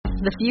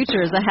The future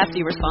is a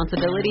hefty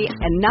responsibility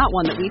and not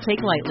one that we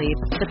take lightly.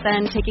 But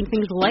then, taking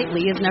things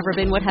lightly has never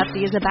been what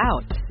Hefty is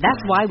about. That's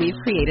why we've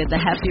created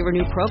the Hefty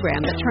Renew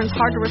program that turns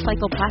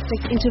hard-to-recycle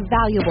plastics into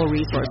valuable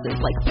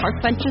resources like park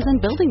benches and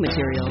building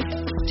materials.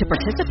 To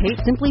participate,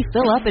 simply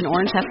fill up an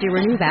orange Hefty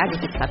Renew bag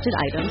with accepted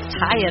items,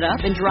 tie it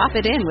up, and drop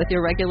it in with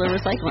your regular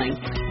recycling.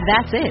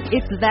 That's it.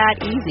 It's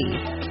that easy.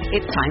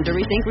 It's time to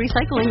rethink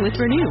recycling with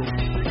Renew.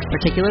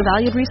 Particular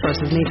valued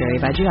resources may vary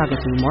by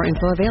geography. More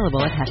info available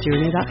at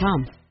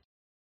heftyrenew.com.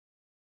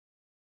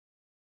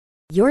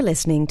 You're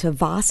listening to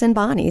Voss and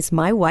Bonnie's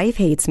My Wife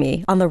Hates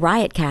Me on the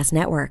Riotcast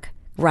Network.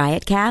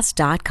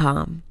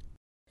 Riotcast.com.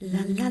 La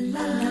la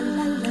la la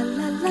la la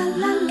la la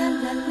la la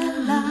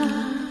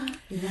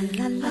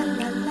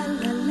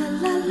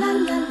la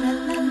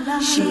la la.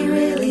 She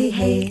really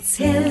hates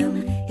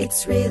him,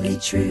 it's really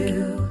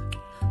true.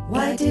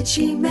 Why did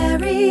she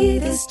marry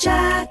this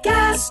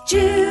jackass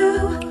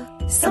Jew?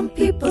 Some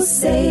people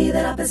say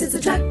that opposites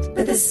attract,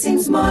 but this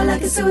seems more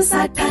like a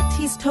suicide pact.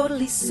 He's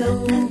totally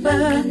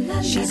sober,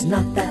 she's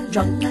not that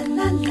drunk.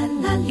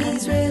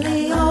 He's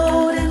really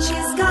old and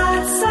she's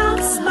got some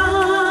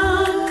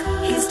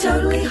spunk. He's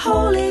totally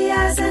holy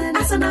as an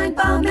asinine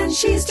bomb, and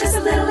she's just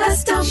a little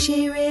less dumb.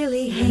 She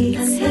really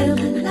hates him,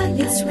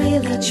 it's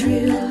really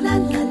true,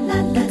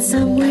 but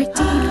somewhere deep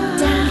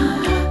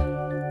down,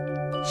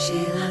 she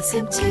loves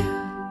him too.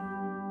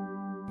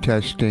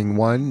 Testing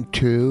 1,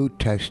 2,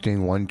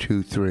 testing 1,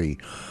 2, 3.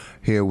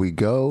 Here we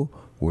go.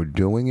 We're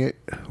doing it.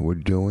 We're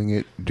doing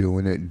it.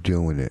 Doing it.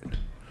 Doing it.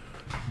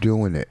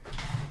 Doing it.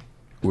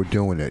 We're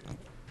doing it.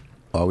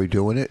 Are we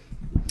doing it?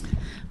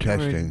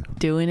 Testing. We're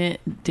doing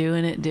it.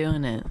 Doing it.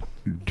 Doing it.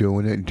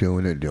 Doing it.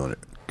 Doing it. Doing it.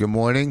 Good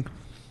morning.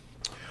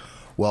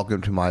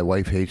 Welcome to My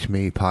Wife Hates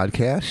Me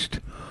podcast.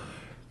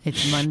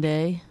 It's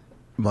Monday.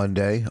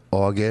 Monday,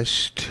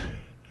 August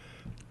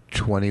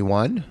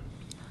 21.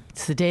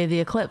 It's the day of the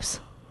eclipse.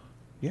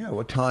 Yeah,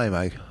 what time?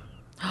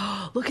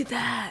 Look at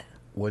that.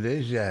 What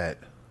is that?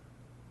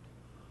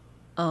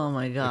 Oh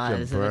my God,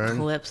 It's a there's burn? an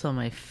eclipse on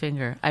my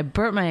finger. I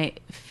burnt my,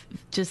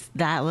 just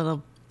that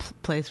little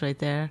place right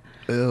there.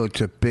 Oh,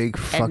 it's a big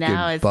fucking and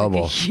now it's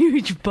bubble. like a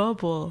huge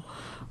bubble.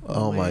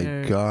 Oh my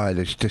Weird. God,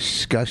 it's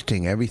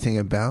disgusting. Everything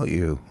about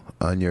you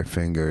on your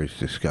finger is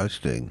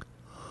disgusting.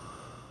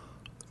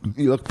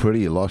 You look pretty.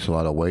 You lost a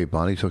lot of weight.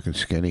 Bonnie's looking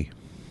skinny.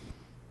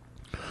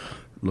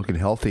 Looking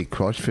healthy.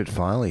 CrossFit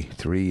finally.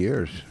 3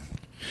 years.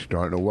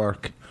 Starting to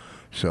work.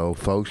 So,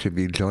 folks, if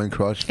you join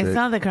CrossFit... It's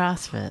not the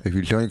CrossFit. If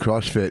you join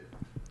CrossFit,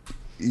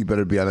 you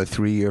better be on a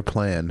 3-year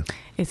plan.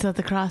 It's not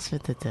the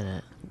CrossFit that did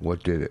it.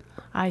 What did it?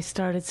 I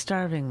started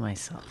starving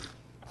myself.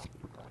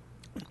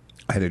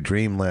 I had a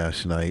dream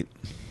last night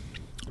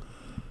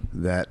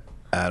that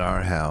at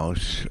our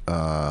house,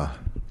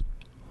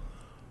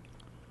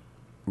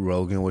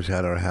 Rogan was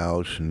at our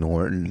house,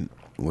 Norton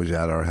was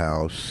at our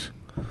house,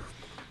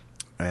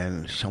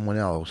 and someone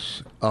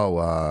else.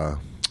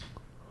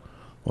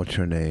 What's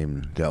her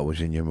name that was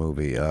in your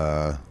movie?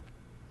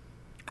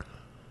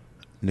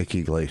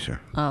 Nikki Glaser.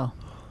 Oh.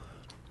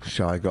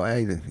 So I go,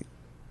 hey,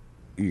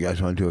 you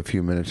guys want to do a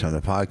few minutes on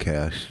the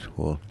podcast?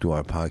 We'll do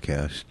our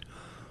podcast.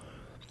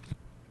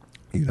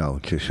 You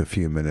know, just a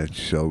few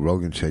minutes. So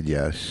Rogan said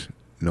yes.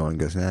 Norton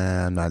goes,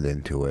 nah, I'm not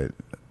into it.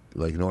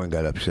 Like, Norton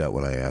got upset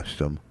when I asked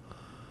him.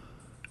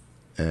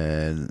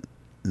 And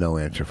no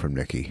answer from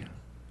Nikki.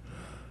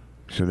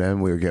 So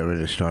then we were getting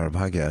ready to start a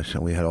podcast,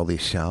 and we had all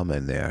these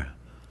salmon there.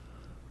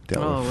 We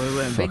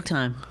went big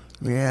time.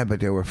 Yeah, but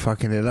they were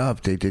fucking it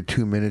up. They did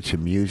 2 minutes of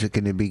music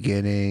in the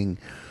beginning,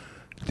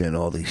 then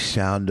all these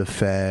sound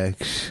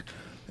effects,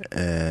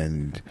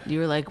 and... You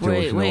were like,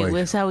 wait,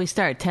 that's how we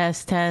start.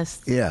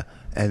 Test. Yeah,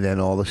 and then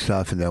all the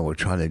stuff, and then we're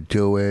trying to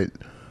do it,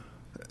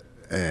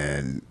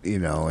 and, you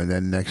know, and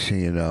then next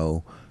thing you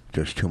know,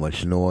 there's too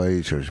much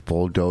noise, there's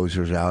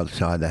bulldozers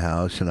outside the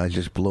house, and I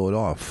just blew it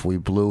off. We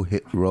blew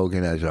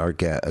Rogan as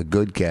a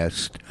good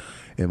guest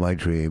in my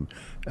dream,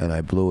 and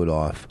I blew it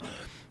off.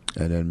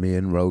 And then me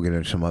and Rogan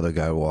and some other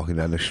guy were walking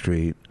down the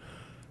street,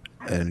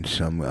 and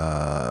some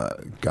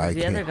guy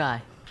The other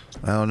guy.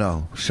 I don't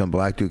know. Some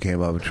black dude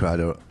came up and tried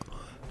to,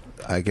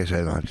 I guess I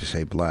don't have to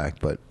say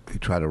black, but he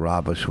tried to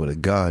rob us with a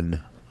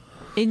gun.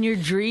 In your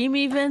dream,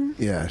 even?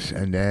 Yes,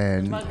 and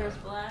then... Mugger's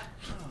black?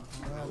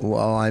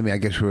 Well, I mean, I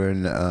guess we're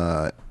in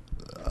a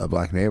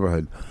black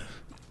neighborhood.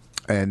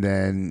 And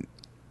then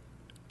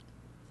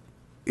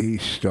he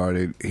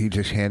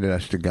just handed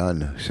us the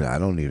gun. Said, I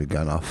don't need a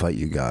gun, I'll fight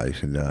you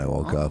guys. And then I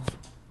woke up.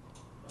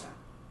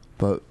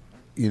 But,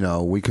 you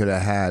know, we could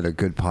have had a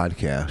good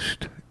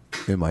podcast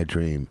in my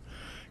dream.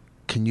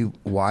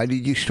 Why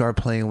did you start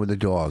playing with the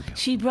dog?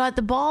 She brought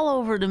the ball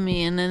over to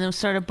me and then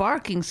started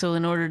barking. So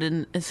in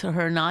order for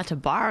her not to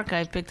bark,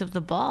 I picked up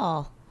the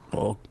ball.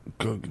 Well,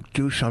 go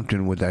do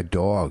something with that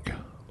dog.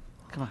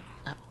 Come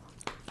on.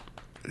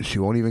 She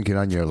won't even get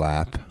on your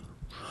lap.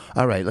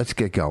 All right, let's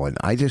get going.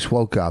 I just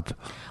woke up.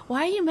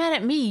 Why are you mad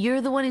at me?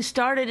 You're the one who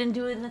started and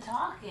doing the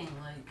talking.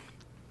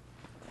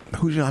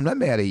 I'm not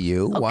mad at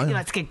you. Okay, Why?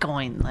 let's get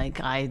going.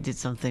 Like I did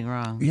something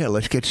wrong. Yeah,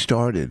 let's get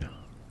started.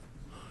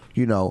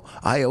 You know,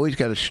 I always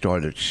got to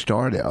start it.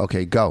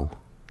 Okay, go.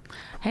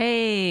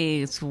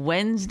 Hey, it's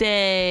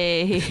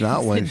Wednesday. It's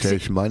not Wednesday,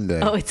 it's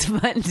Monday. Oh, it's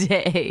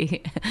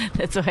Monday.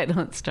 That's why I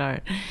don't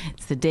start.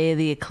 It's the day of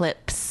the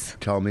eclipse.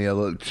 Tell me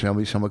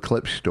some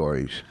eclipse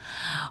stories.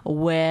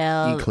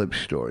 Well, Eclipse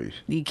stories.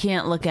 you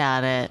can't look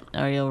at it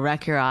or you'll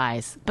wreck your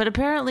eyes. But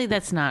apparently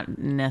that's not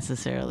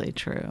necessarily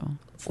true.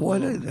 It's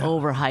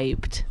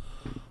overhyped.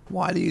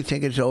 Why do you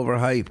think it's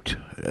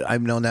overhyped?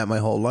 I've known that my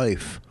whole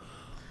life.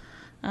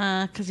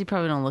 Because you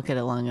probably don't look at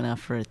it long enough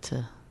for it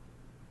to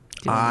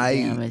do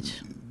any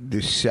damage.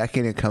 The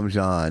second it comes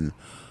on,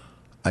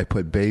 I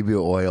put baby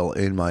oil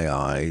in my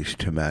eyes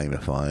to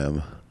magnify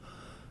them.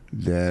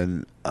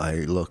 Then I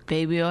look.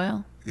 Baby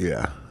oil?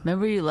 Yeah.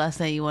 Remember last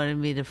night you wanted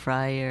me to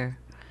fry your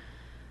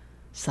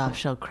soft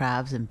shell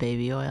crabs in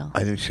baby oil? I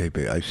didn't say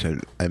baby.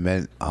 I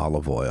meant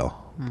olive oil.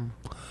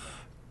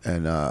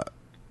 And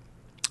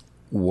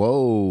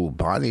whoa,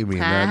 Bonnie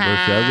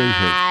remembers everything.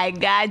 I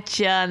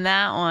gotcha on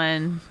that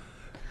one.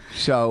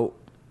 So.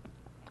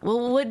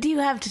 Well, what do you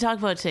have to talk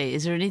about today?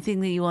 Is there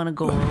anything that you want to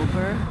go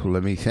over?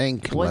 Let me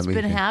think. What's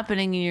been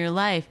happening in your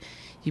life?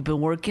 You've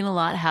been working a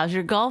lot. How's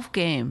your golf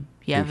game?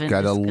 It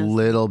got a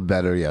little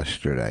better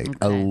yesterday. Okay.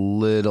 A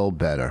little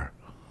better.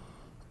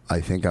 I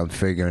think I'm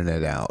figuring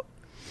it out.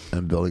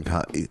 I'm building.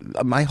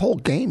 My whole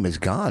game is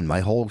gone.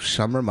 My whole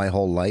summer, my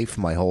whole life,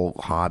 my whole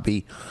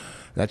hobby.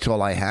 That's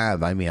all I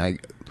have. I mean, I'm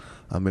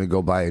going to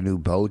go buy a new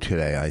bow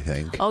today, I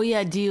think. Oh,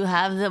 yeah. Do you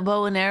have the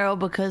bow and arrow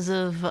because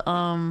of...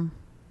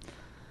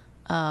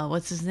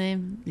 what's his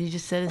name? You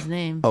just said his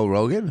name. Oh,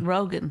 Rogan?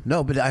 Rogan.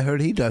 No, but I heard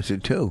he does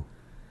it too.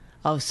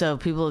 Oh, so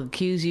people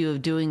accuse you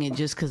of doing it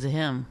just because of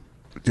him.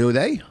 Do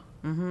they?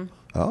 Mm-hmm.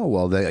 Oh,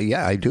 well,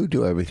 I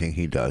do everything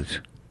he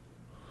does.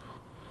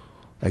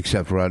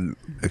 Except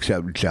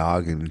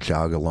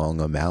jog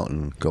along a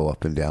mountain, go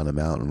up and down a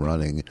mountain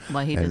running.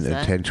 Well, he does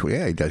that?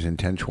 He does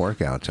intense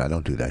workouts. I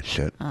don't do that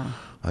shit. Oh.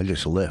 I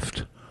just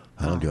lift.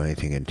 I don't do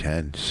anything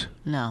intense.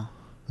 No.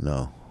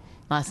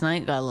 Last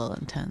night got a little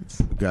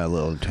intense. Got a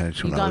little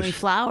intense. You got me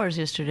flowers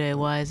yesterday.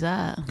 Why is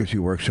that? Because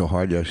you worked so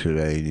hard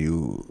yesterday, and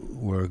you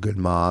were a good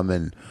mom,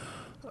 and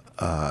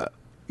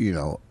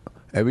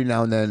every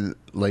now and then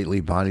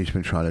lately, Bonnie's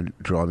been trying to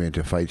draw me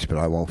into fights, but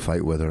I won't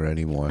fight with her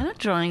anymore. I'm not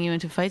drawing you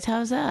into fights.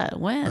 How's that?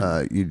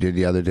 When? You did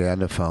the other day on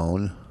the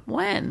phone.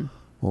 When?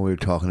 When we were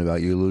talking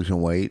about you losing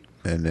weight,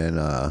 and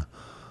then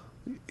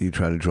you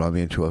tried to draw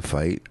me into a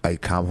fight. I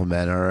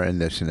compliment her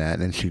and this and that,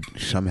 and she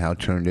somehow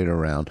turned it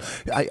around.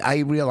 I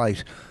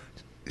realize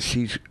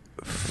she's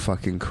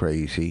fucking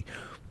crazy,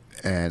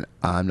 and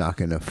I'm not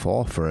going to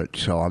fall for it,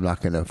 so I'm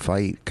not going to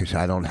fight because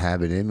I don't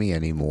have it in me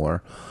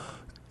anymore.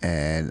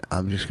 And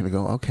I'm just going to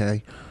go,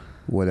 okay,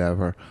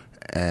 whatever.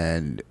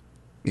 And,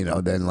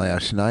 then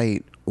last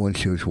night when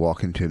she was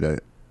walking to the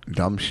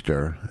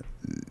dumpster,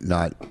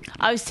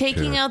 I was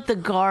taking out the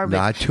garbage.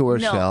 Not to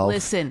herself. No,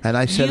 listen. And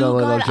I said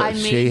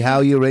see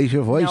how you raise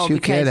your voice? No, you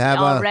can't have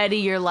already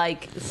you're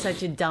like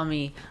such a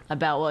dummy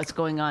about what's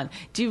going on.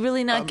 Do you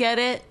really not get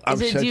it?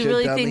 Do you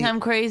really think I'm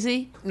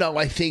crazy? No,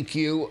 I think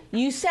you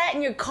sat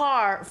in your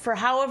car for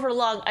however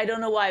long, I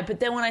don't know why,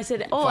 but then when I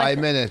said, 5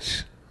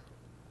 minutes.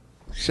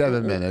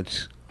 7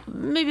 minutes.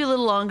 Maybe a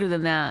little longer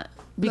than that.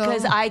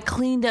 Because I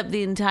cleaned up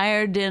the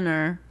entire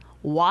dinner,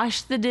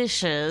 washed the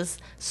dishes,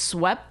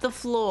 swept the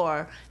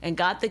floor, and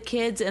got the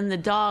kids and the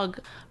dog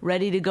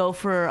ready to go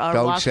for our walk to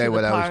the park. Don't say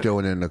what I was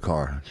doing in the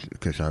car,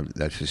 because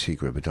that's the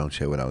secret, but don't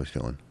say what I was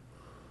doing.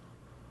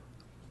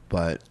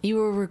 But you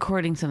were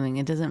recording something.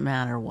 It doesn't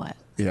matter what.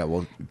 Yeah,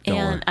 well,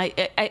 don't worry.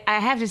 I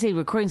have to say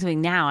recording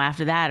something now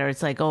after that, or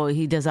it's like, oh,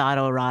 he does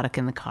autoerotic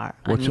in the car.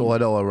 What's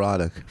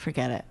autoerotic?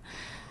 Forget it.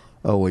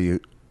 Oh,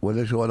 what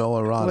is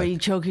autoerotic? Where you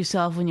choke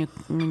yourself when you're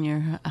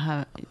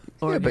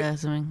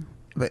orgasming.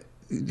 But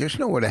there's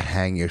nowhere to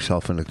hang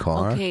yourself in the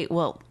car. Okay,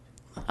 well,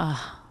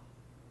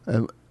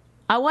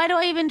 why do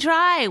I even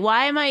try?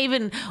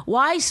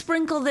 Why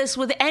sprinkle this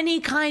with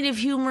any kind of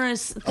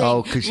humorous thing?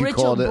 Oh, because you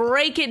called it...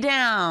 break it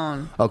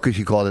down. Oh, because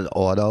you called it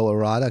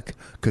autoerotic?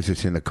 Because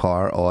it's in the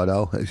car,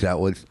 auto? Is that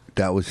was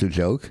the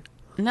joke?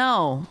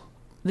 No.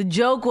 The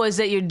joke was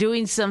that you're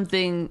doing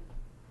something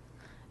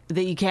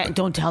that you can't...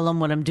 Don't tell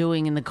him what I'm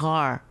doing in the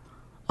car.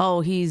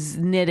 Oh, he's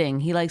knitting.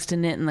 He likes to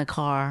knit in the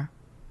car.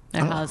 Or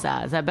how's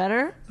that? Is that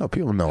better? No,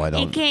 people know I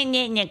don't. You can't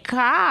knit in the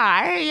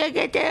car. You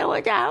get there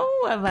without.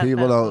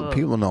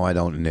 People know I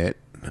don't knit.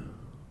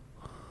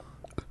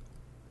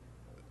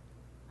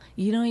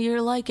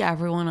 You're like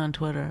everyone on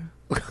Twitter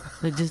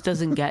that just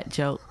doesn't get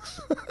jokes.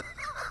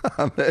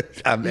 I'm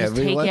everyone.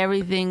 Take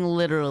everything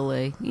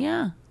literally.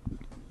 Yeah.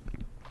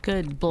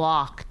 Good.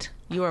 Blocked.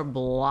 You are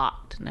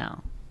blocked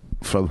now.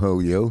 From who?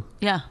 You?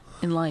 Yeah.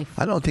 In life.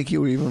 I don't think you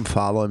were even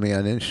following me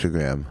on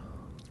Instagram.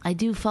 I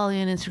do follow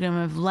you on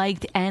Instagram. I've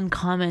liked and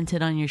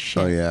commented on your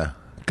shit. Oh, yeah.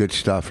 Good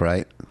stuff,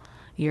 right?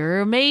 You're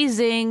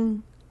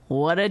amazing.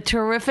 What a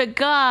terrific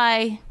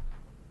guy.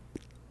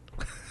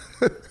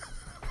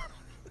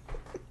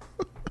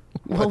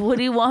 Well, what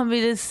do you want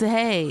me to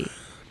say?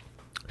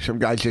 Some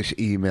guy just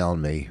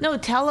emailed me. No,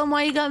 tell him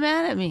why you got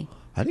mad at me.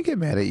 I didn't get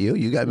mad at you.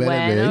 You got mad when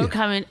at me. I'm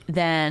coming,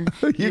 then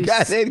I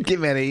didn't get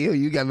mad at you.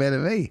 You got mad at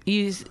me.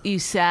 you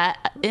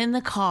sat in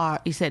the car.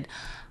 You said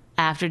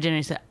after dinner,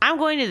 you said, "I'm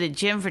going to the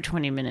gym for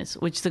 20 minutes,"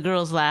 which the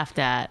girls laughed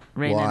at.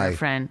 Raina and Why? her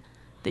friend,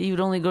 that you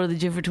would only go to the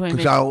gym for 20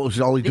 Because minutes. I was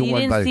only That doing you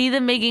one didn't body. see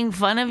them making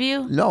fun of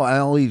you.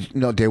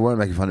 No, they weren't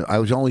making fun of me. I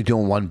was only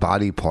doing one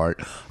body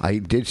part. I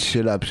did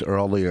sit-ups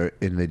earlier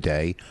in the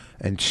day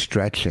and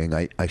stretching.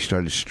 I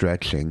started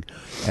stretching,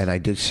 and I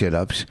did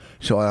sit-ups.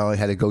 So I only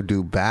had to go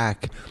do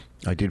back.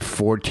 I did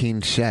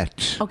 14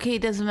 sets. Okay,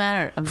 it doesn't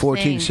matter. I'm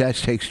 14 saying,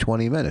 sets takes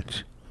 20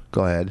 minutes.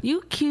 Go ahead. You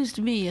accused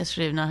me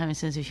yesterday of not having a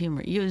sense of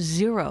humor. You have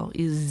zero.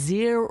 You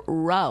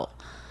zero.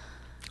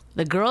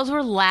 The girls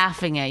were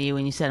laughing at you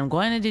when you said, "I'm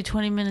going to do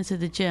 20 minutes at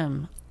the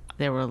gym."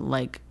 They were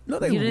like, No,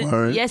 they you didn't-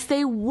 weren't. Yes,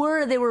 they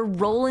were. They were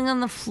rolling on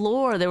the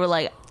floor. They were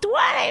like,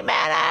 20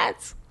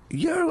 minutes.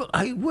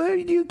 Where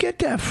did you get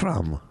that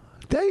from?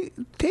 They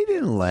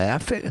didn't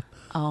laugh.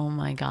 Oh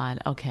my God.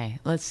 Okay.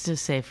 Let's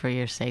just say for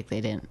your sake they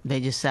didn't. They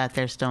just sat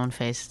there stone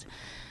faced.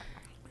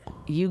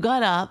 You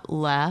got up,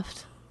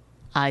 left.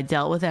 I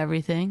dealt with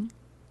everything.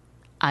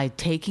 I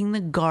taking the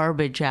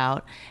garbage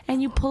out,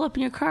 and you pull up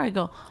in your car. I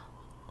go,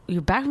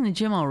 "You're back from the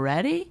gym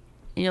already?"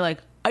 And you're like,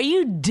 "Are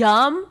you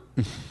dumb?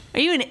 Are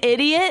you an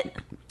idiot?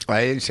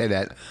 I didn't say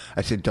that.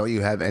 I said, don't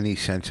you have any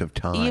sense of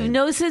time? You have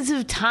no sense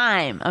of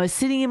time. I was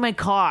sitting in my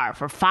car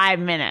for 5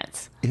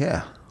 minutes."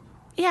 Yeah.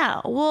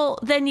 Yeah, well,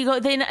 then you go.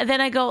 Then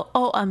I go.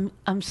 "Oh,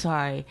 I'm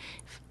sorry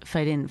if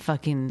I didn't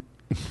fucking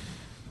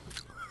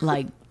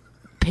like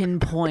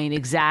pinpoint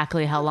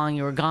exactly how long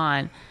you were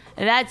gone."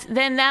 And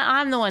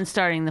I'm the one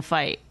starting the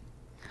fight.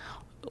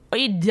 Are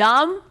you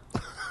dumb?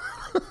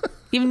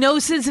 You have no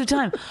sense of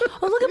time.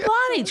 Oh, look at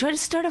Bonnie try to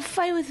start a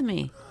fight with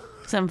me.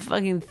 So I'm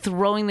fucking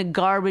throwing the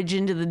garbage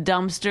into the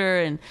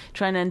dumpster and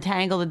trying to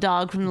untangle the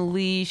dog from the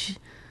leash.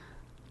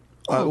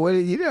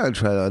 You didn't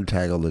try to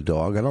untangle the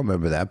dog. I don't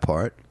remember that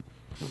part.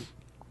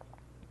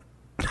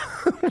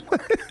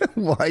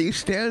 Why are you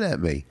staring at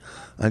me?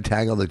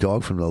 Untangle the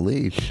dog from the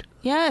leash.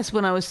 Yes,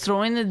 when I was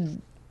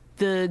throwing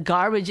the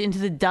garbage into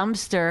the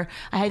dumpster,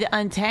 I had to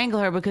untangle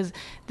her because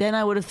then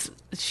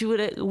she would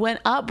have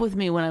went up with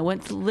me when I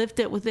went to lift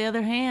it with the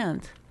other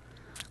hand.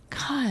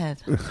 God.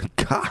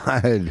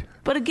 God.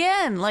 But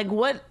again, like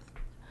what?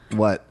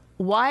 What?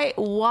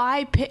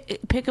 Why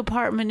pick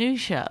apart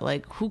minutia?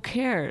 Like who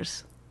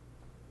cares?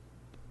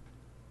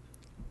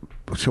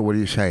 So what are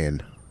you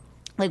saying?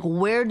 Like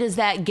where does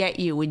that get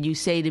you when you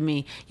say to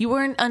me, "You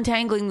weren't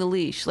untangling the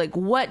leash"? Like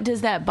what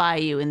does that buy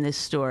you in this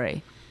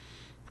story?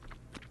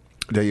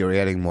 That you're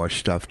adding more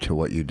stuff to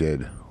what you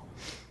did.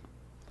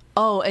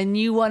 Oh, and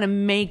you want to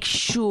make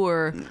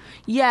sure.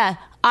 Yeah,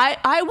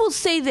 I will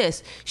say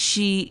this.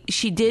 She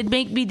did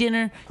make me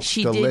dinner.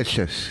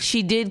 Delicious.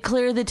 She did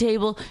clear the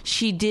table.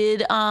 She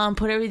did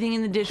put everything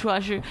in the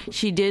dishwasher.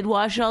 She did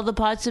wash all the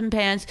pots and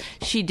pans.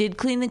 She did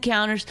clean the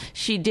counters.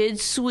 She did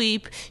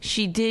sweep.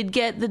 She did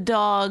get the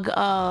dog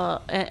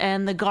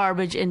and the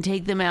garbage and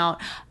take them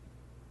out.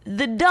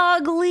 The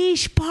dog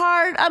leash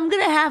part, I'm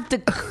gonna have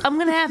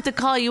to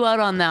call you out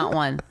on that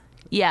one.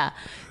 Yeah.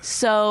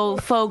 So,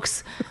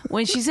 folks,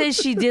 when she says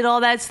she did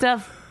all that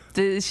stuff,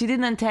 she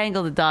didn't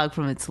untangle the dog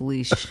from its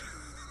leash.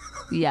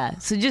 Yeah.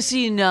 So just so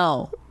you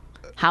know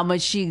how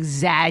much she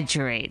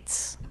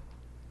exaggerates.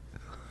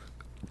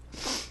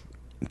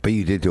 But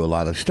you did do a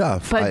lot of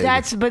stuff.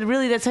 But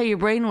really that's how your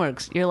brain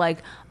works. You're like,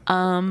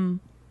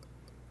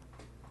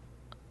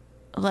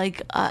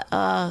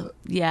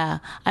 yeah,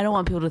 I don't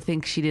want people to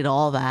think she did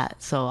all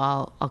that, so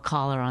I'll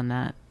call her on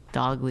that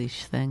dog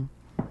leash thing.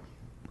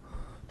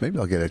 Maybe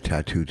I'll get a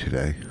tattoo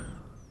today.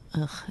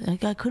 Ugh,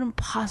 I couldn't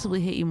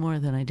possibly hate you more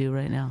than I do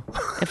right now.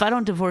 If I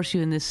don't divorce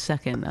you in this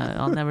second,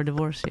 I'll never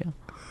divorce you.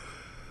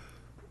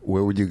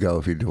 Where would you go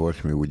if you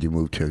divorced me? Would you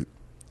move to?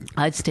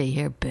 I'd stay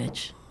here,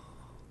 bitch.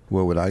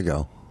 Where would I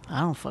go?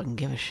 I don't fucking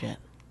give a shit.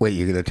 Wait,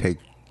 you're gonna take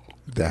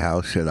the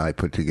house that I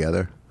put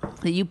together?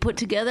 That you put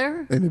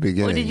together? In the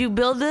beginning. Or did you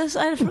build this?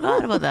 I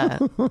forgot about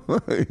that.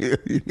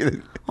 You're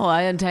gonna- Oh,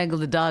 I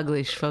untangled the dog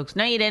leash, folks.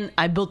 No, you didn't.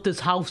 I built this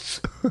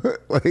house.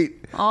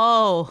 Wait.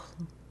 Oh,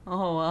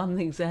 I'm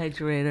the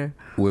exaggerator.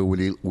 Where would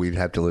we'd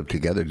have to live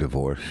together,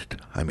 divorced?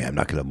 I mean, I'm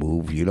not gonna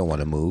move. You don't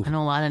want to move. I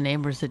know a lot of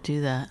neighbors that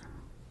do that.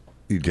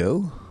 You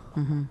do?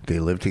 Mm-hmm. They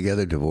live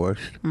together,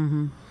 divorced?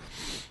 Mm-hmm.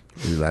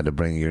 You allowed to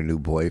bring your new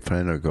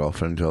boyfriend or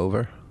girlfriend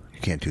over? You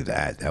can't do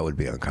that. That would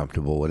be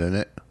uncomfortable, wouldn't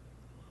it?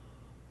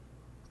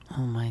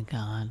 Oh, my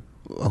God.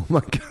 Oh,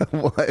 my God,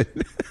 what?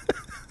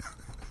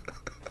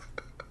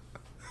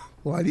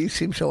 Why do you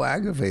seem so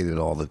aggravated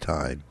all the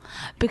time?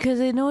 Because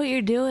I know what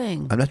you're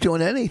doing. I'm not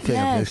doing anything.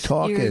 I'm Yes, just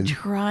talking. you're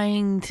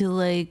trying to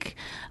like,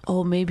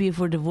 oh, maybe if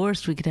we're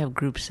divorced, we could have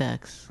group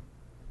sex.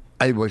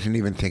 I wasn't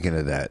even thinking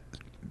of that.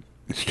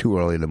 It's too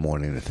early in the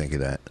morning to think of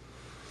that.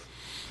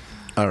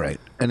 All right.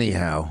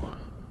 Anyhow.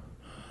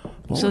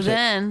 So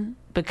then,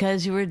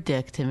 because you were a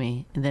dick to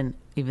me, and then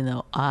even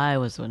though I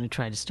was the one who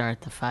tried to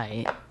start the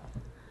fight,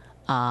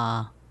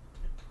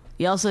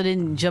 you also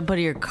didn't jump out of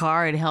your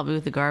car and help me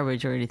with the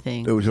garbage or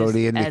anything. It was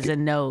already in the as a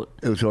note.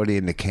 It was already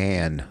in the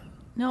can.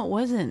 No, it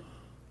wasn't.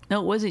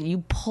 No, it wasn't.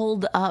 You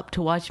pulled up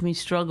to watch me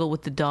struggle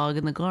with the dog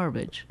in the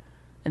garbage.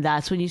 And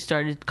that's when you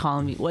started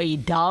calling me, what, you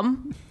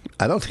dumb?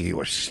 I don't think you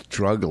were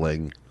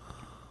struggling.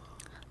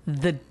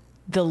 The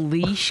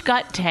leash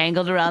got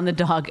tangled around the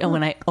dog, and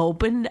when I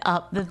opened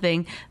up the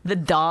thing, the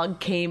dog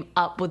came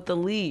up with the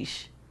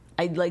leash.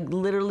 I like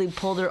literally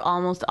pulled her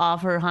almost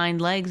off her hind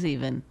legs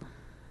even.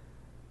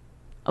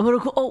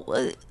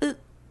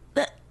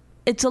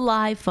 It's a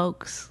lie,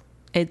 folks.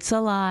 It's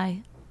a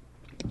lie.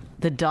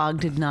 The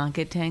dog did not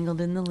get tangled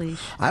in the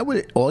leash.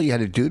 All you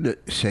had to do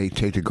to say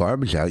take the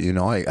garbage out. You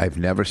know, I've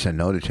never said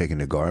no to taking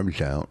the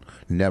garbage out.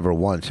 Never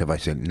once have I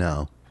said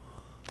no.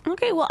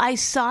 Okay, well, I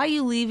saw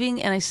you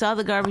leaving, and I saw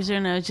the garbage there,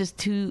 and I was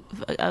just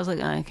I was like,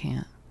 I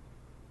can't.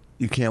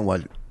 You can't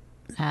what?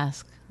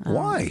 Ask.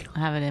 Why? I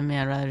have it in me.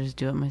 I'd rather just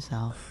do it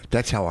myself.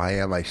 That's how I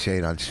am. I say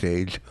it on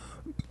stage.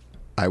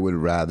 I would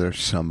rather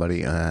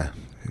somebody... I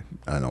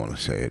don't want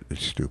to say it.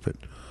 It's stupid.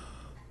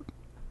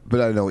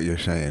 But I know what you're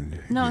saying.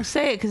 No,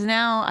 say it, because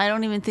now I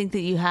don't even think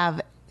that you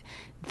have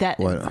that.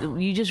 What?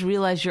 You just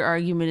realize your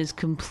argument is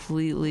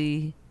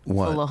completely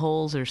full of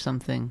holes or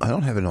something. I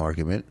don't have an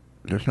argument.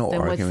 There's no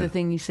argument. What's the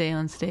thing you say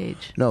on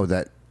stage? No,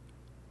 that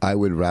I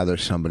would rather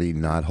somebody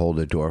not hold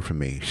the door for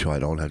me so I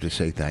don't have to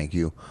say thank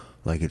you.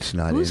 Like it's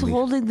not Who's in me.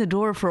 holding the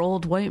door for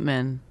old white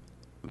men?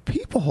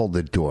 People hold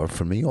the door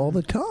for me all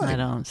the time. I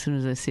don't. As soon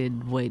as I see a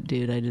white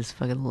dude, I just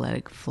fucking let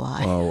it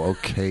fly. Oh,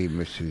 okay,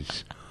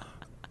 Mrs.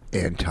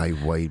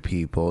 Anti-white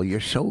people. You're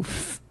so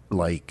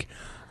white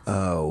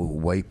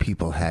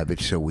people have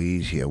it so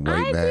easy. And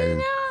white men.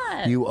 do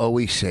not. You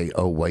always say,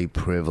 "Oh, white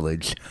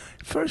privilege."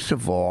 First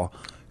of all,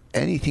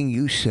 anything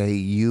you say,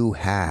 you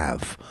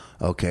have.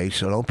 Okay,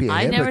 so don't be a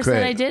hypocrite. I never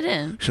said I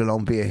didn't. So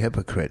don't be a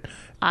hypocrite.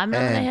 I'm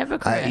not a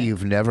hypocrite.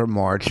 You've never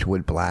marched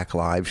with Black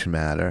Lives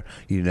Matter.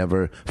 You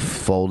never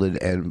folded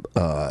and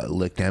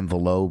licked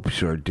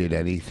envelopes or did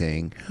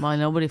anything. Well,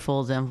 nobody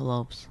folds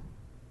envelopes.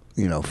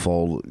 You know,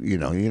 you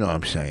know what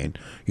I'm saying.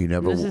 You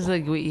never. This is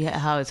like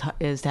how it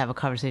is to have a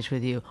conversation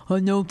with you. I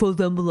don't fold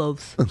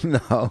envelopes.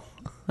 No.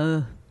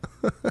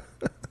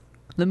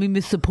 Let me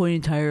miss the point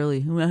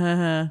entirely.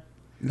 No,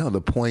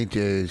 the point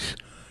is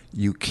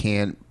you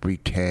can't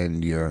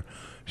pretend you're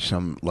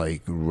some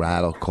like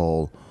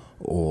radical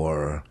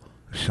or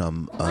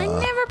some... I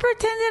never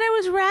pretended I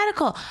was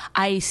radical.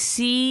 I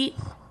see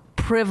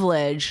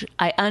privilege.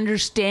 I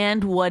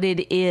understand what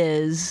it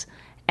is.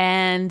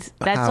 And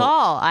that's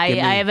all. I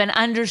have an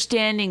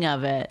understanding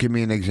of it. Give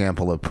me an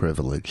example of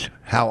privilege.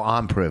 How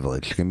I'm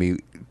privileged.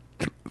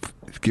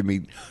 Give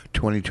me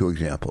 22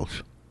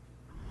 examples.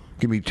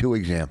 Give me 2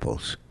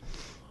 examples.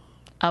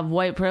 Of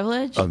white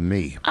privilege? Of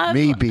me.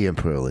 Me being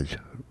privileged.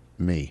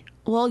 Me.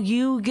 Well,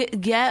 you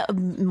get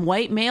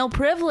white male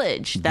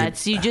privilege.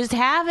 You just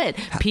have it.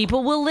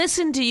 People will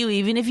listen to you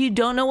even if you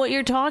don't know what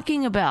you're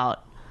talking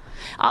about.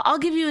 I'll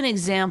give you an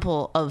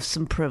example of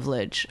some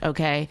privilege,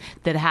 okay,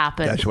 that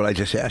happened. That's what I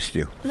just asked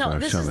you. No,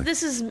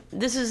 this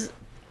is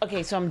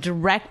okay. So I'm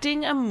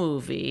directing a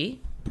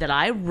movie that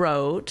I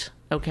wrote.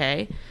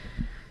 Okay,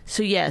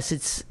 so yes,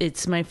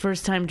 it's my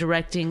first time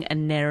directing a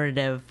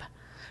narrative.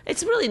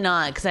 It's really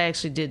not, because I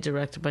actually did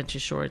direct a bunch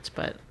of shorts,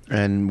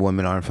 and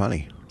women aren't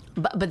funny.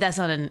 But that's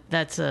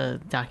that's a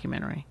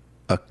documentary.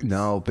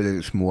 No, but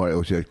it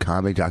was a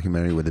comedy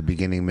documentary with a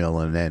beginning, middle,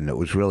 and end. It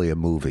was really a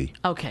movie.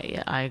 Okay,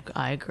 yeah,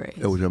 I agree.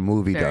 It was a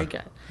movie. Very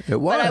good. It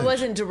was. But I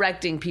wasn't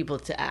directing people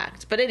to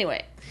act. But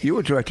anyway. You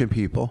were directing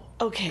people.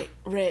 Okay,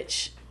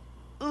 Rich.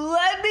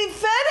 Let me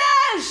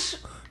finish!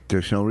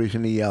 There's no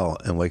reason to yell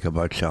and wake up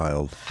our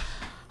child.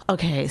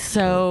 Okay,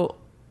 so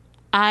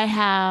I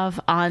have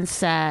on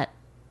set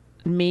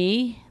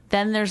me.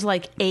 Then there's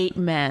like 8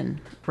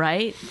 men,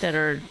 right? That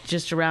are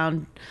just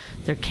around.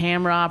 They're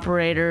camera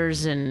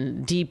operators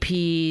and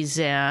DPs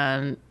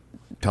and...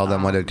 Tell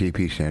them what a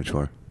DP stands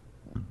for.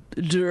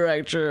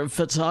 Director of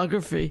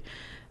photography.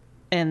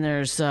 And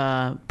there's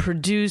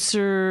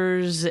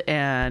producers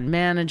and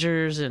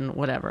managers and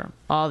whatever.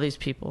 All these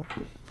people.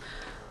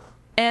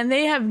 And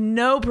they have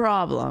no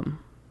problem.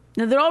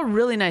 Now, they're all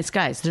really nice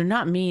guys. They're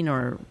not mean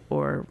or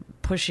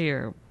pushy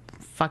or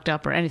fucked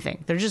up or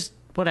anything. They're just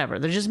whatever.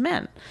 They're just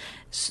men.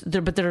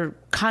 But they're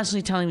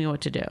constantly telling me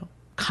what to do.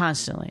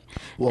 Constantly.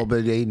 Well,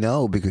 but they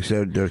know because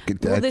they're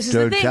this is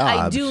their the thing.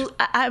 jobs.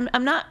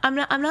 I'm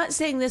not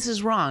saying this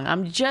is wrong.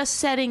 I'm just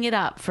setting it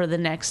up for the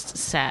next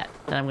set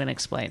that I'm going to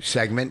explain.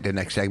 The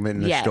next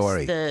segment in the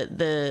story.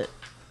 The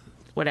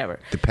whatever.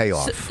 The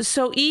payoff.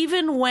 So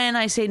even when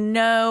I say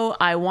no,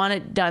 I want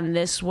it done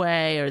this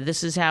way, or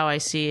this is how I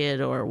see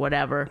it, or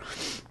whatever,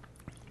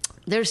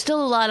 there's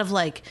still a lot of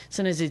like,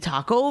 sometimes they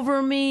talk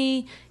over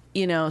me.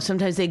 You know,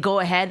 sometimes they go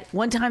ahead.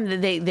 One time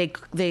they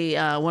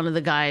one of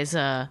the guys,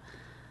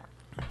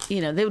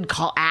 you know, they would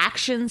call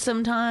action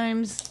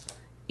sometimes,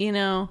 you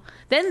know.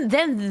 Then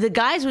the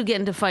guys would get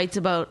into fights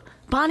about,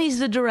 Bonnie's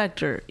the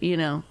director, you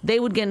know. They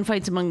would get in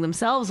fights among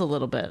themselves a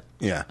little bit.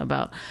 Yeah.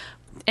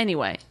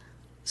 Anyway,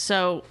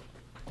 so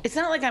it's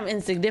not like I'm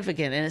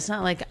insignificant, and it's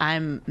not like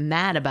I'm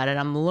mad about it.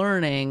 I'm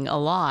learning a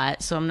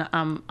lot, so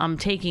I'm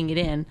taking it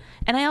in,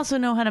 and I also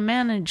know how to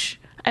manage.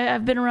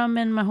 I've been around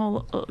men my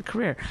whole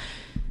career,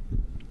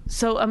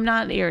 so I'm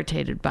not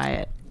irritated by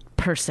it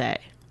per se.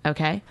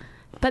 Okay,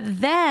 but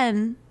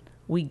then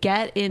we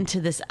get into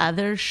this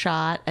other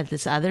shot at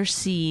this other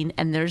scene,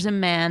 and there's a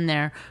man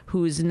there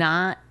who's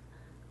not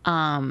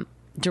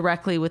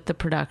directly with the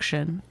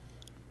production.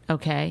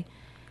 Okay,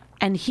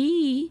 and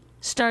he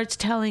starts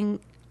telling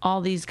all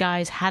these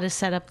guys how to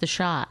set up the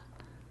shot.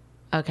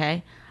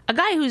 Okay, a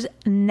guy who's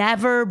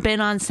never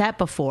been on set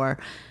before.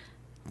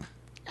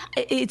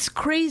 It's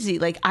crazy.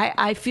 Like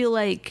I feel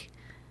like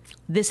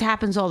this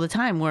happens all the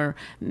time where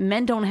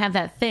men don't have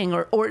that thing,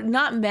 or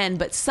not men,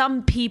 but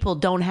some people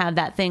don't have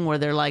that thing where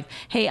they're like,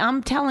 hey,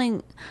 I'm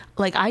telling,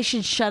 like, I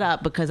should shut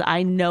up because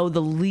I know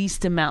the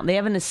least amount. They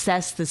haven't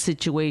assessed the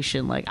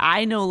situation. Like,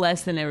 I know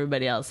less than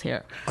everybody else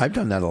here. I've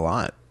done that a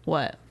lot.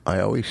 What? I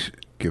always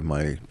give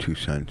my 2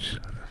 cents.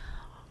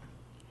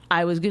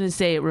 I was going to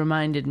say it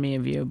reminded me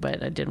of you,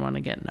 but I didn't want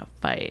to get in a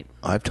fight.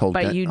 I've told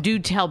But that, you do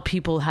tell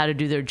people how to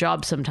do their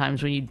job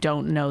sometimes when you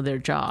don't know their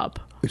job.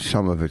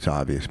 some of it's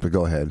obvious, but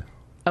go ahead.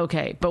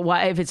 Okay, but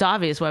why? If it's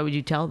obvious, why would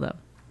you tell them?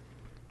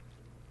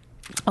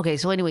 Okay,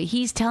 so anyway,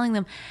 he's telling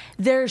them.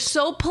 They're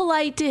so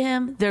polite to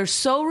him. They're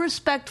so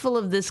respectful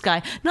of this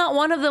guy. Not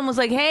one of them was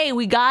like, hey,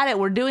 we got it.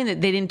 We're doing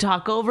it. They didn't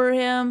talk over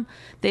him.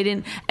 They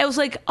didn't. It was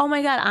like, oh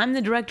my God, I'm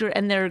the director.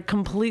 And they're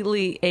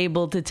completely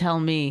able to tell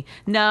me,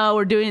 no,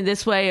 we're doing it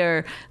this way.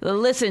 Or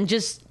listen,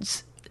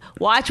 just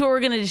watch what we're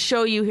going to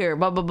show you here.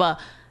 Blah, blah, blah.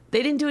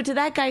 They didn't do it to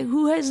that guy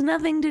who has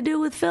nothing to do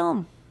with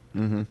film.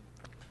 Mm-hmm.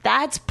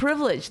 That's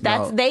privilege.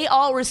 They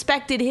all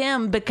respected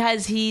him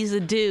because he's a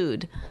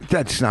dude.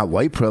 That's not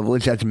white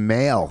privilege. That's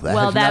male.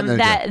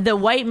 The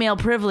white male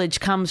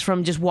privilege comes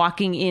from just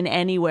walking in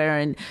anywhere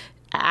and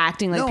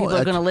acting like people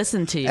are going to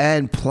listen to you,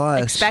 and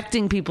plus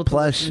expecting people to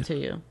listen to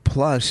you.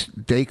 Plus,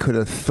 they could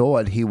have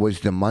thought he was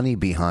the money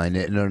behind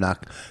it, and they're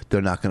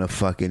not going to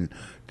fucking.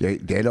 They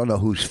don't know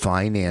who's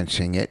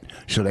financing it,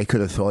 so they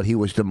could have thought he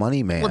was the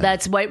money man. Well,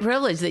 that's white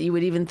privilege that you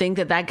would even think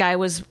that guy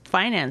was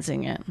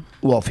financing it.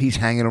 Well, if he's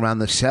hanging around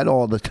the set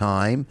all the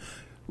time,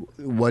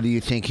 what do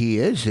you think he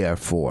is there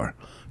for?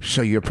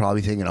 So you're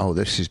probably thinking, oh,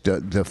 this is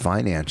the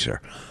financer.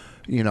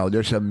 You know,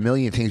 there's a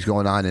million things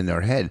going on in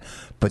their head,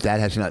 but that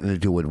has nothing to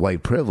do with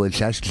white privilege.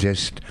 That's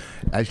just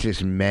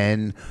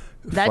men.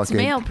 That's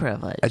male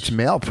privilege. That's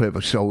male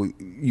privilege. So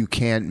you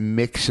can't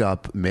mix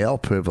up male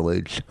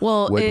privilege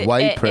with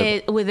white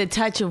privilege. With a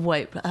touch of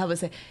white. I would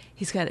say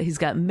he's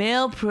got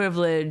male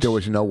privilege. There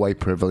was no white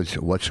privilege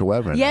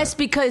whatsoever. Yes,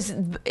 because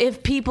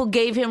if people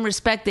gave him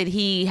respect that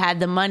he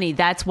had the money,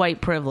 that's white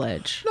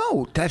privilege.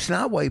 No, that's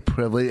not white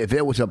privilege. If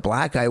it was a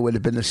black guy, it would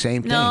have been the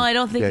same thing. No, I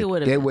don't think it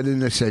would have. They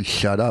wouldn't have said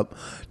 "shut up."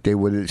 They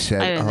would have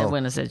said. They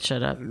wouldn't have said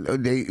 "shut up."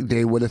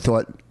 They would have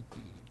thought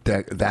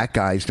that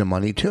guy's the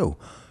money too.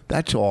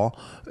 That's all.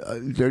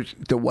 There's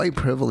the white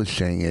privilege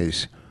thing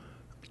is,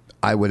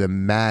 I would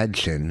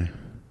imagine,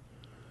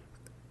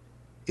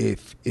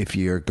 if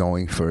you're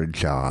going for a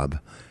job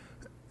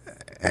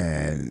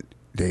and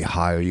they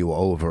hire you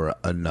over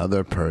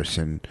another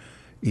person,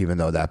 even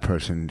though that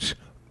person's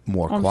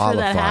more qualified.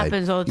 Sure that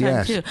happens all the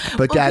time too.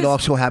 But that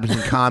also happens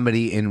in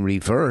comedy in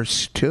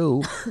reverse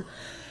too.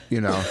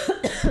 You know.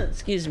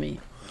 Excuse me.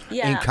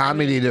 Yeah. In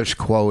comedy, there's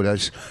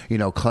quotas. You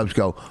know, clubs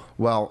go,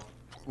 well,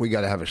 we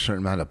got to have a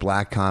certain amount of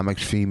black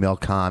comics, female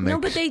comics. No,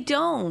 but they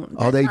don't.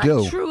 Oh, they do.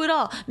 That's not true at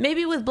all.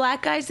 Maybe with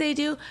black guys they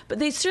do, but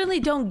they certainly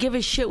don't give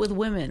a shit with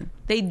women.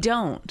 They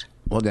don't.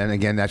 Well, then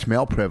again, that's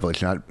male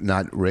privilege,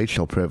 not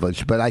racial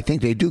privilege. But I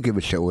think they do give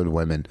a shit with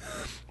women.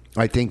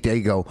 I think they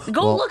go.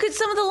 Look at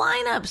some of the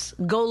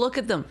lineups. Go look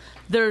at them.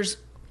 There's.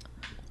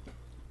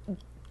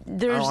 I'm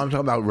talking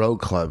about road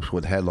clubs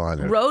with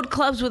headliners. Road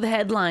clubs with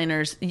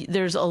headliners.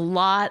 There's a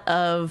lot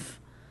of.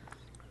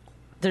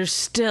 There's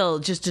still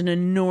just an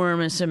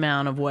enormous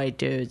amount of white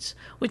dudes,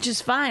 which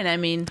is fine. I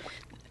mean,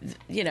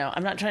 you know,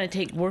 I'm not trying to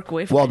take work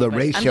away from anybody. The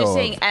ratio. I'm just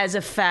saying as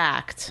a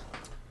fact.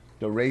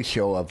 The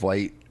ratio of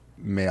white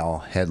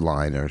male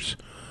headliners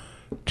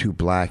to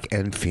black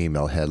and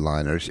female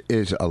headliners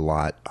is a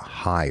lot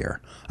higher.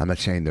 I'm not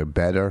saying they're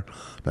better.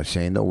 I'm not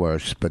saying they're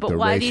worse, but the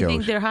why ratios. Do you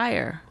think they're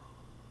higher?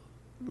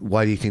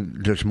 Why do you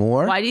think there's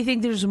more? Why do you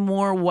think there's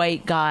more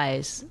white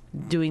guys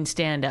doing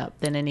stand-up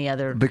than any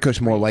other? Because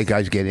more white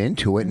guys get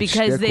into it and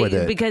stick with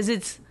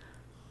it.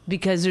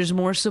 Because there's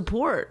more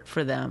support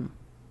for them.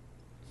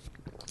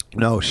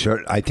 No,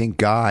 sir. I think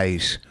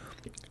guys,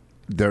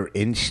 their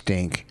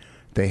instinct,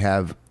 they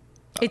have.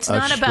 It's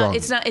not about.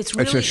 It's not. It's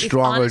really. It's a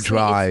stronger honestly,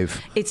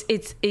 drive.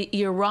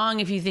 You're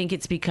wrong if you think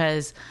it's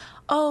because.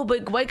 Oh,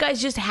 but white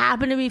guys just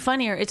happen to be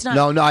funnier. It's not.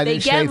 No, I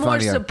didn't say funnier. They get more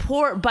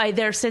support by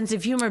their sense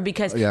of humor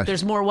because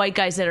there's more white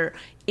guys that are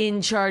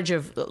in charge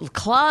of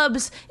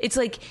clubs. It's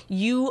like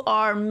you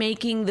are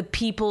making the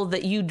people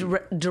that you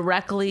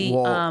directly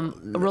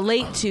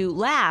relate to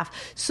laugh.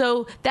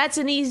 So that's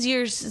an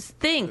easier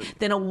thing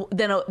than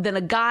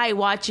a guy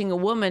watching a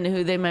woman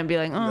who they might be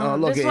like,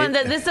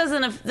 this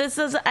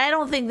doesn't. I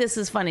don't think this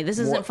is funny. This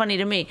isn't funny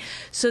to me.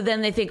 So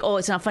then they think,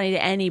 it's not funny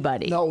to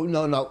anybody.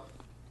 No.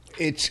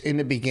 It's in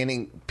the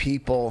beginning.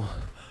 People,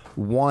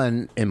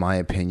 one, in my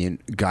opinion,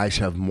 guys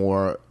have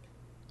more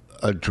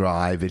a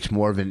drive. It's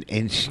more of an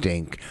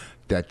instinct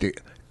that the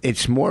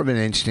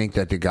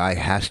guy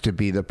has to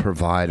be the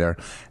provider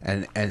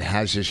and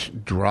has this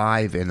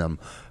drive in him,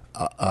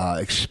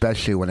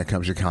 especially when it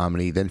comes to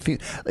comedy. Then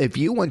if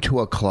you went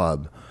to a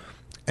club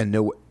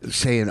and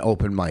say an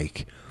open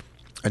mic,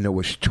 and there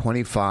was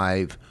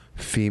 25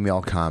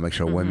 female comics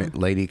or women,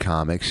 lady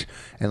comics,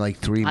 and like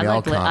 3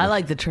 male comics. I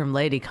like the term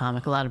lady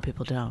comic. A lot of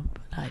people don't,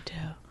 but I do.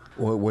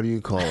 What do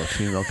you call a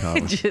female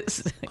comic?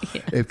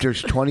 If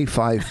there's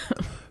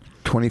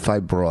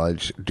 25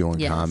 broads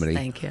doing comedy,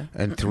 thank you,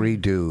 and 3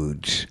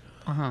 dudes,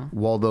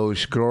 well,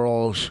 those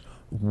girls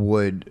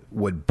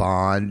would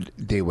bond.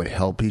 They would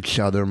help each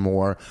other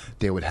more.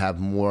 They would have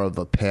more of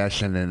a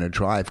passion and a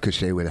drive because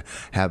they would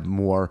have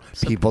more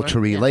people to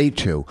relate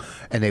to,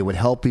 and they would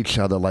help each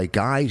other like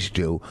guys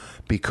do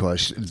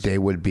because they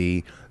would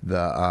be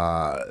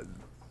the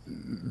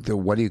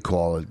what do you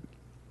call it?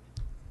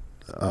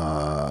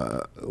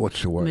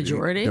 What's the word?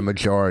 Majority? The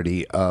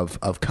majority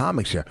of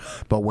comics there.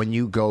 But when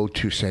you go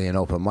to, say, an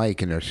open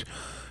mic and there's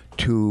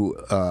 2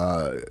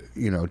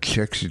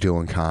 chicks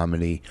doing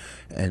comedy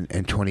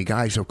and 20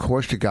 guys, of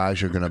course the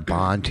guys are going to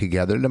bond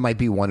together. There might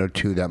be 1 or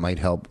 2 that might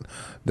help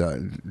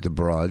the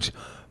broads,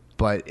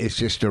 but it's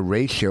just the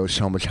ratio is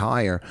so much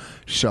higher.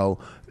 So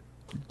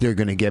they're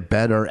going to get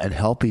better and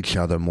help each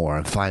other more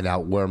and find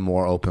out where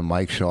more open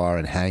mics are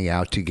and hang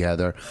out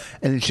together.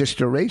 And it's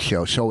just a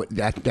ratio. So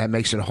that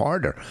makes it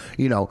harder.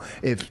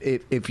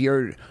 If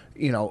you're,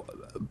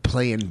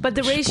 playing But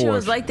the ratio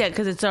sports, is like that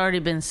because it's already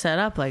been set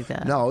up like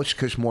that. No, it's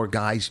because more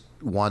guys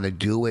want to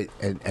do it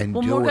and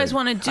do it. More guys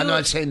want to do it. I'm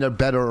not saying they're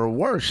better or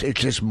worse.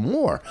 It's just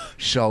more.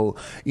 So,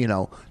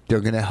 they're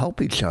going to help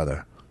each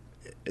other.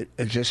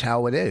 It's just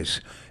how it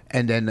is.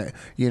 And then,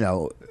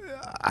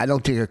 I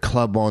don't think a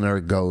club owner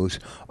goes,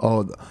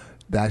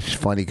 that's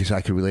funny because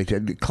I can relate to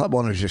it. Club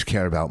owners just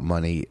care about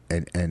money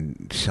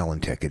and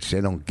selling tickets.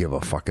 They don't give a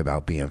fuck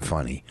about being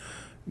funny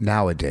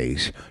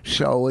nowadays.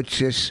 So it's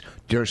just,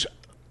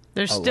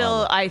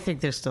 I think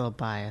there's still a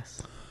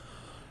bias.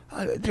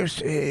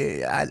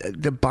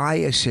 The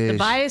bias is... The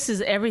bias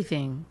is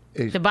everything.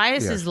 The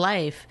bias is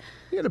life.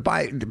 Yeah,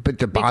 but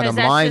the bottom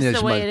line is...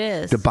 the way it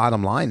is. The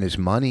bottom line is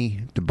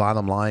money. The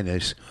bottom line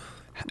is...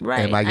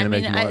 Right. Am I going to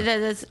make money?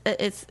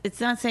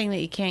 It's not saying that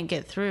you can't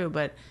get through,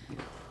 but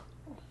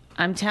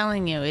I'm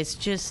telling you, it's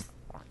just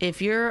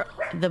if you're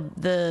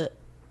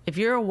if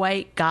you're a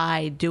white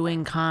guy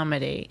doing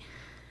comedy,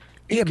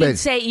 you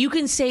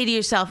can say to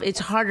yourself,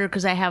 it's harder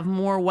because I have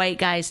more white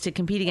guys to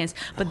compete against,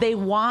 but they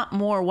want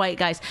more white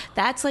guys.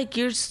 That's like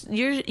you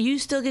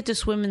still get to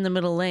swim in the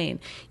middle lane.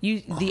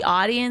 The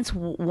audience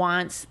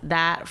wants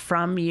that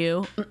from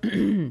you.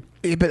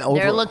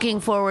 They're looking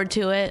forward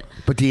to it,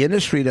 but the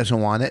industry doesn't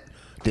want it.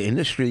 The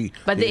industry,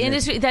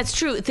 that's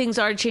true. Things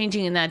are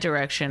changing in that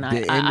direction.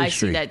 I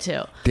see that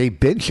too. They've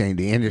been changing.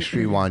 The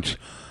industry wants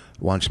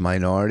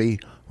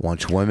minority,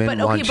 wants women,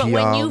 wants young.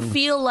 When you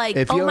feel like,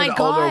 if you're an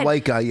older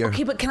white guy,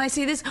 okay, but can I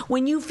say this?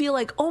 When you feel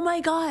like, oh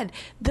my God,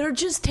 they're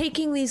just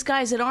taking these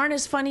guys that aren't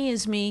as funny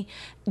as me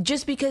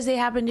just because they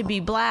happen to be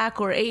black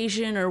or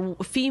Asian or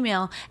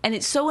female, and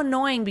it's so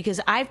annoying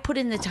because I've put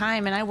in the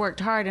time and I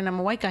worked hard and I'm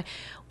a white guy.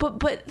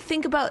 But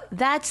think about,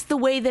 that's the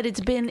way that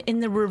it's been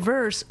in the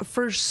reverse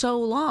for so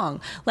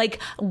long.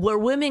 Like where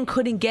women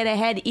couldn't get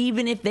ahead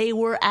even if they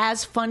were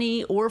as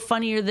funny or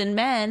funnier than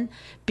men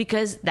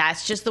because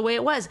that's just the way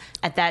it was.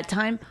 At that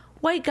time,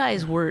 white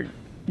guys were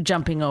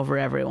jumping over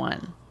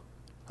everyone.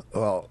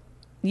 Well,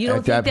 you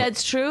don't think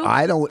that's true?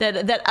 I don't.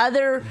 That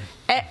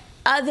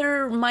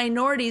other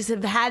minorities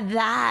have had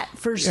that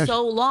for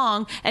so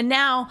long, and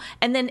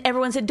then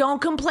everyone said,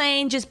 don't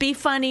complain, just be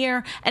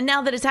funnier. And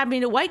now that it's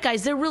happening to white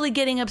guys, they're really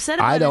getting upset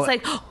about it. It's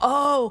like,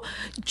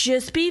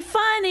 just be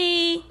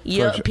funny.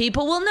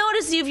 People will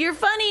notice you if you're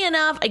funny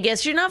enough. I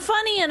guess you're not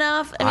funny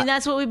enough. I mean,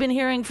 that's what we've been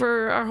hearing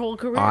for our whole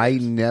career. I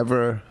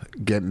never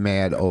get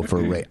mad over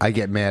race. I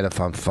get mad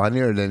if I'm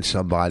funnier than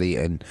somebody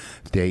and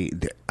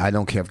I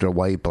don't care if they're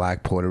white,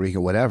 black, Puerto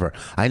Rican, whatever.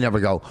 I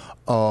never go,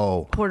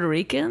 Puerto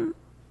Rican?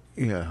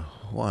 Yeah,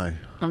 why?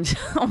 Oh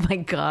my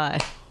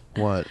God.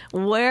 What?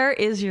 Where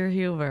is your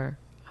humor?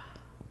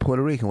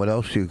 Puerto Rican, what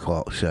else do you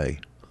say?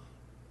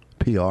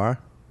 PR?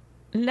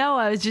 No,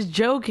 I was just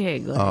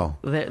joking.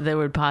 There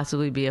would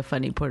possibly be a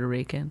funny Puerto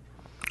Rican.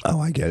 Oh,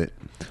 I get it.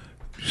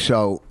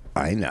 So,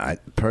 I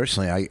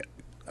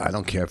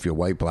don't care if you're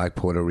white, black,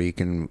 Puerto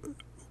Rican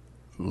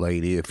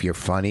lady, if you're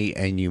funny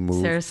and you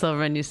move. Sarah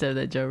Silverman, you said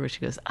that joke where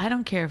she goes, I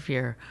don't care if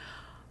you're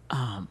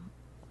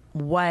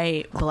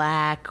white,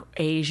 black,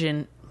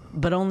 Asian,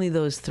 but only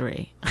those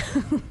 3.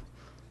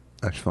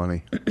 That's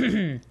funny.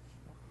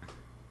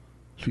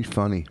 She's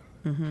funny.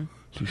 Mm-hmm.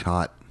 She's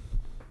hot.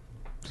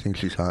 Think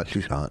she's hot.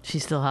 She's hot.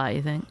 She's still hot,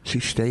 you think? She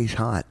stays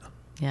hot.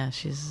 Yeah,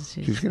 she's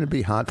She's going to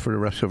be hot for the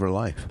rest of her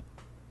life.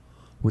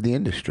 With the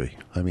industry.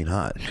 I mean,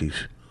 hot.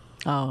 She's...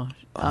 Oh.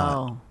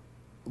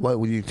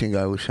 What do you think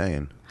I was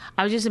saying?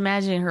 I was just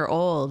imagining her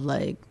old,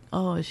 like,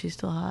 oh, is she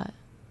still hot?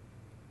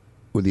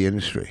 With the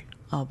industry.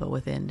 Oh, but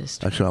with the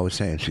industry. That's what I was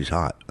saying. She's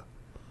hot.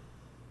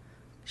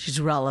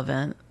 She's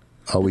relevant.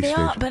 Always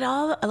stays. But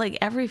like,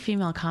 every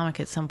female comic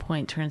at some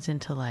point turns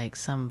into, like,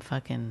 some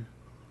fucking...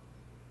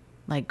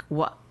 Like,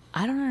 what?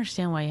 I don't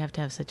understand why you have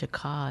to have such a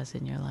cause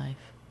in your life.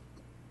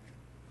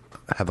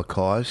 Have a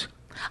cause?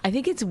 I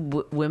think it's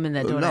women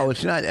that don't. No, have,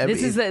 it's not.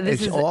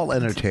 It's all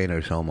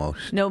entertainers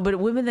almost. No, but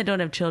women that don't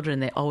have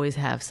children, they always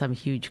have some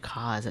huge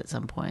cause at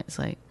some point. It's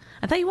like,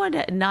 I thought you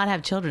wanted to not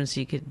have children so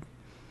you could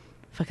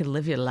fucking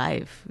live your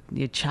life.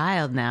 Your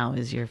child now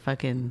is your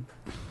fucking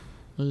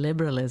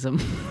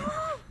liberalism.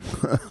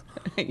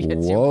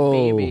 It's your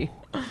baby.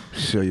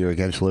 So you're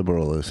against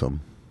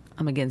liberalism?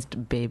 I'm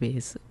against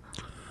babies.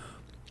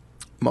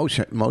 Most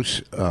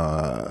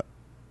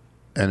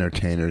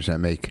entertainers that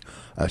make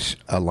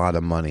a lot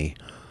of money.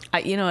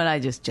 You know what? I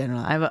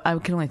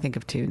can only think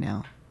of two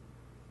now.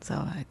 So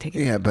I take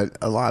it. Yeah, but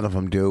a lot of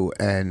them do,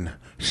 and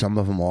some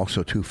of them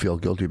also too feel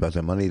guilty about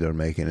the money they're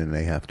making, and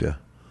they have to,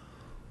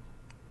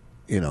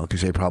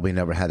 because they probably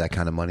never had that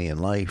kind of money in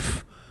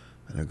life,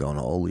 and they're going,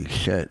 holy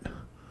shit.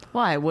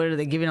 Why? What, are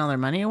they giving all their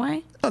money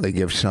away? Oh, they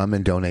give some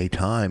and donate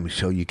time,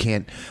 so you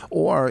can't.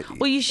 Well,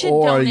 you should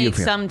donate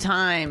some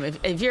time.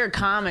 If you're a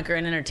comic or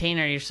an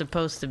entertainer, you're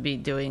supposed to be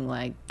doing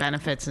like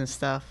benefits and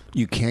stuff.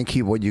 You can't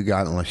keep what you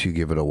got unless you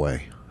give it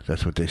away.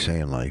 That's what they say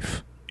in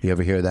life. You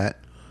ever hear that?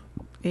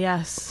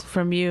 Yes,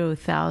 from you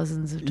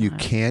thousands of times. You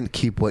can't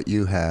keep what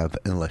you have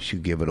unless you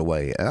give it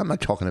away. And I'm not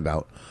talking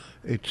about.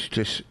 It's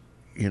just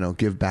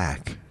give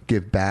back.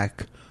 Give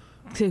back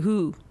to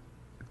who?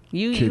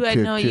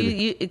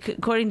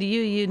 According to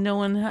you, no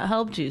one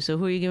helped you. So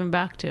who are you giving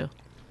back to?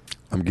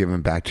 I'm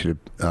giving back to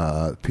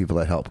the people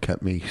that helped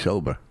kept me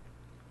sober.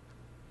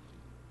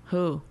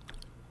 Who?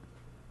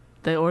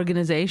 The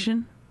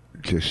organization?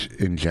 Just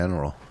in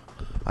general.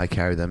 I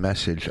carry the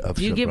message of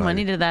Do you sobriety. give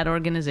money to that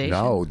organization?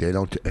 No, they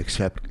don't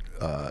accept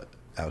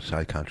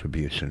outside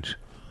contributions.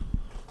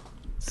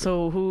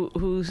 So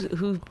who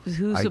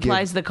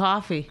supplies the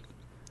coffee?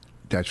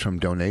 That's from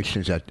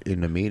donations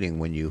in the meeting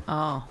when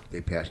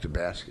they pass the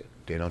basket.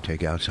 They don't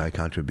take outside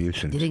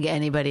contributions. Do you think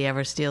anybody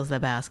ever steals the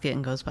basket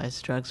and goes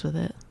buys drugs with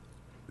it?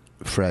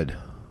 Fred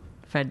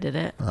did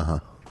it? Uh-huh.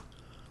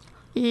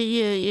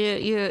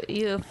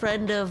 You're a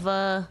friend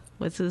of,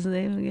 what's his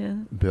name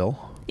again?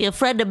 Bill? You're a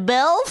friend of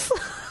Bill's?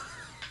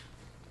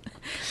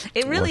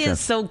 It really What's is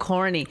so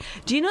corny.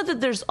 Do you know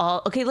that there's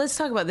okay, let's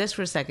talk about this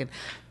for a second.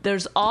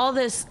 There's all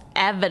this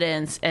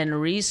evidence and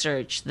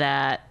research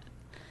that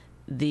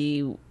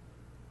the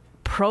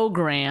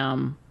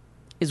program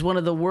is one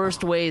of the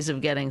worst ways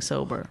of getting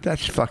sober.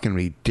 That's fucking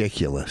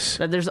ridiculous.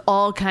 That there's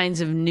all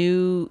kinds of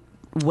new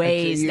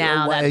ways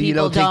now that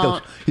people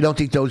don't. You don't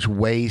think those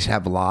ways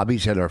have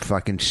lobbies that are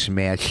fucking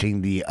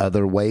smashing the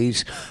other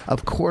ways?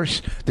 Of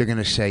course, they're going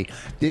to say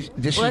this.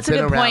 Well, that's a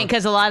good point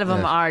because a lot of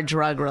them are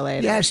drug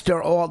related. Yes,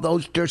 there's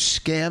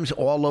scams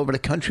all over the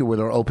country where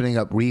they're opening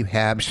up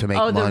rehabs to make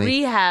money. Oh, the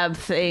rehab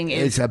thing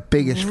is the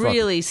biggest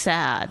really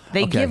sad.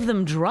 They give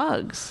them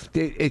drugs.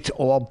 It's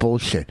all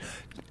bullshit.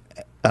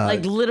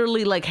 Like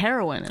literally like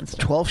heroin and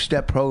stuff.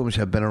 12-step programs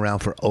have been around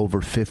for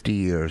over 50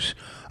 years.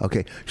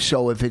 Okay,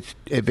 so if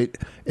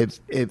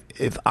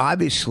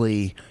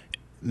obviously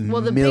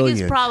the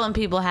biggest problem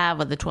people have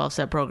with the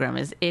 12-step program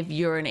is if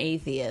you're an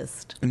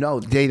atheist.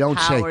 No, they don't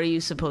say. How are you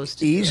supposed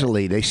to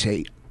easily? They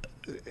say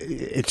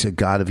it's a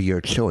God of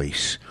your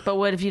choice. But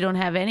what if you don't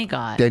have any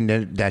God?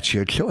 Then that's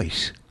your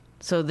choice.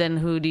 So then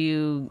who do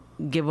you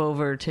give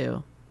over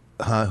to?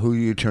 Who do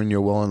you turn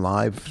your will and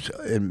lives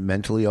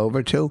mentally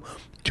over to?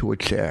 To a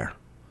chair,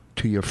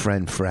 to your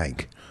friend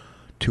Frank,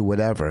 to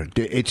whatever.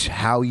 It's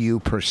how you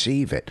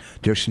perceive it.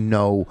 There's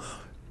no,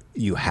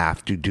 you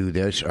have to do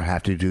this or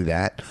have to do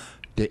that.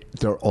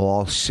 They're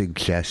all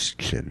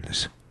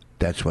suggestions.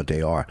 That's what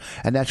they are.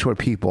 And that's where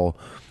people...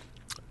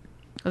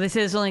 Well, they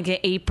say there's only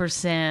like an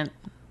 8%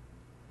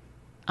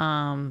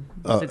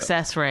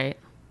 success rate.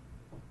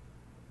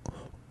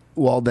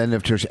 Well, then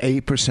if there's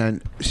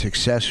 8%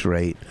 success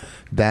rate,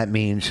 that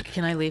means...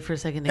 Can I leave for a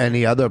second?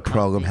 Any other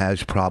program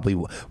has probably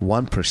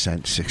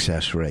 1%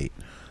 success rate.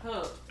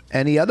 Oh.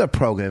 Any other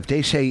program, if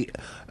they say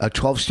a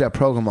 12-step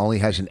program only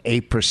has an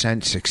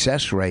 8%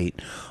 success rate,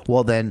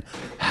 well then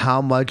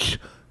how much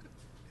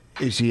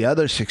is the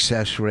other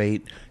success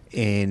rate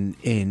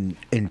in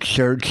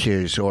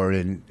churches or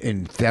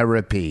in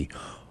therapy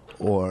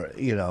or,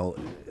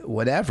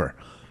 whatever?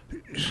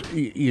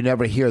 You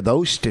never hear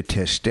those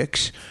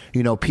statistics.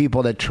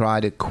 People that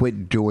try to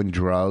quit doing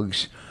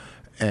drugs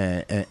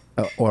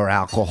or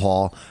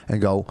alcohol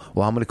and go,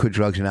 well, I'm going to quit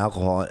drugs and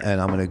alcohol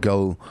and I'm going to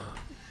go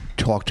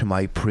talk to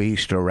my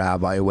priest or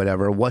rabbi or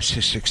whatever. What's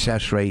the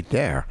success rate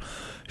there?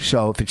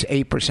 So if it's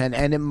 8%,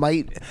 and it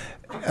might,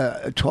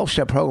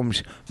 12-step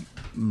programs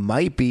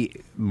might be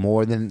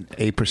more than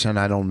 8%.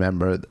 I don't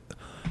remember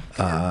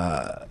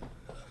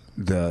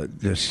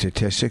the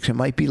statistics. It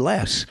might be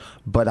less,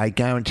 but I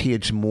guarantee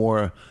it's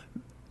more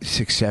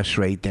success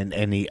rate than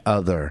any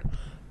other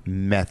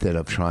method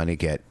of trying to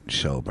get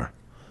sober.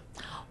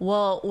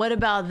 Well, what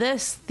about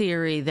this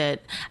theory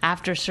that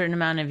after a certain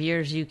amount of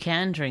years you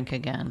can drink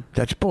again?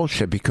 That's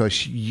bullshit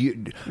because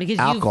you've-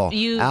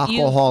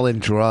 alcohol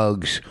and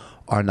drugs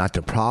are not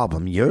the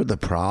problem. You're the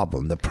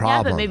problem. The Yeah,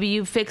 problem. but maybe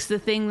you fixed the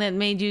thing that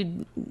made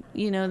you,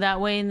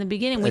 that way in the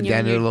beginning. And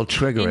then it'll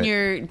trigger in it.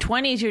 your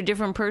 20s, you're a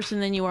different person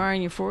than you are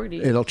in your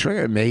 40s. It'll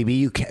trigger. Maybe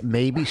you can.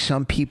 Maybe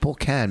some people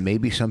can.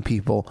 Maybe some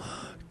people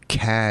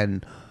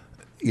can.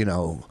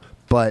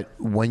 But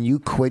when you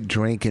quit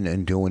drinking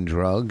and doing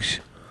drugs,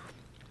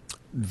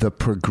 the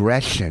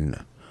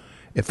progression.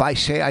 If I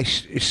say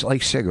it's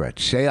like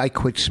cigarettes. Say I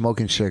quit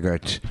smoking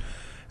cigarettes,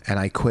 and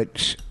I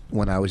quit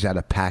when I was at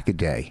a pack a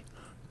day.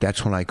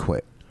 That's when I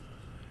quit,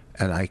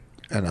 and I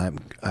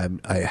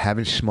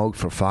haven't smoked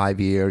for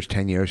 5 years,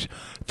 10 years.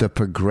 The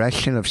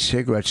progression of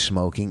cigarette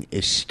smoking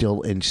is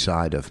still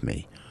inside of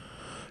me.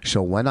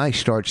 So when I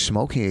start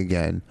smoking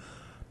again,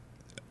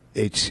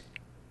 it's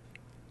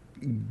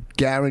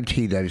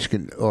guaranteed that it's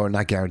going, or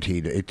not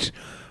guaranteed. It's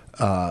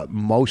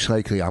most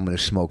likely I'm going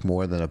to smoke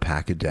more than a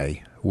pack a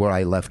day where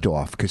I left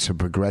off because the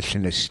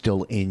progression is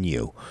still in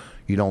you.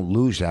 You don't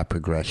lose that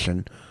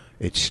progression;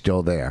 it's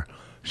still there.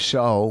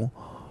 So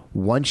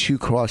once you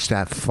cross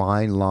that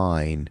fine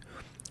line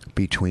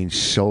between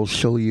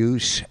social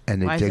use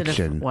and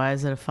addiction, Why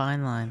is it a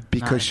fine line?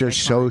 because there's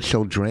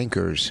social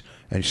drinkers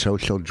and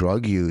social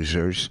drug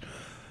users.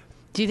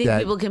 Do you think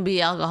people can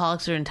be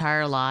alcoholics their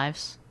entire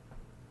lives?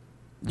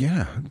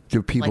 Yeah,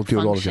 do people Like do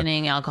it all the time?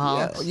 functioning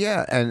alcoholics?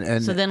 Yeah,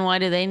 and So then why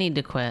do they need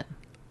to quit?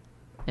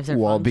 If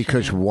they're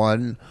because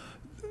functioning?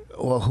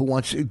 who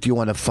wants? Do you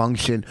want to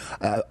function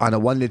on a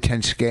 1 to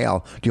 10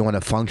 scale? Do you want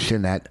to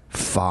function at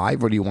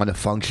 5, or do you want to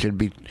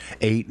function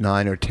 8,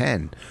 9, or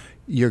 10?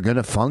 You're going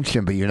to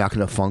function, but you're not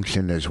going to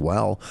function as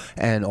well.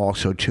 And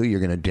also, too, you're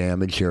going to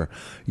damage your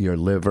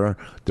liver,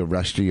 the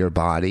rest of your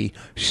body.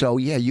 So,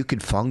 yeah, you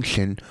could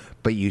function,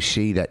 but you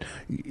see that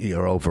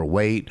you're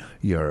overweight.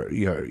 Your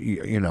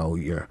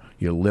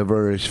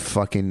liver is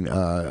fucking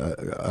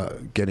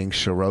getting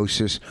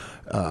cirrhosis.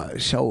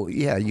 So,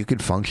 yeah, you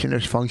could function.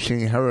 There's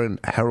functioning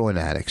heroin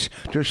addicts.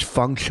 There's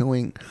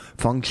function.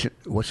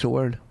 What's the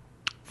word?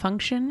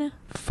 Function?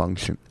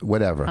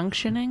 Whatever.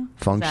 Functioning?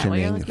 Is that what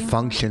you're looking for?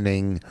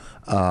 Functioning,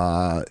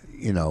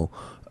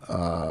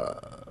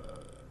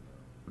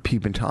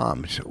 peeping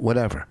toms,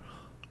 whatever.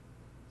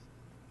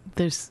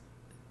 There's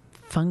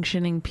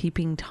functioning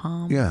peeping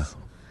toms? Yeah.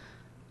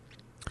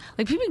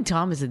 Like peeping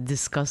tom is a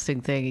disgusting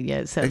thing, and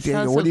yet it sounds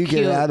What so do you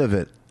cute. get out of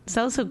it?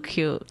 Sounds so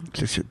cute.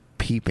 Just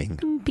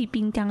peeping.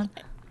 Peeping tom.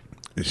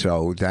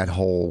 So that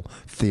whole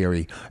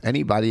theory,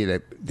 anybody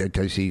that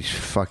does these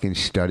fucking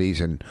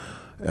studies and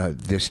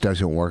this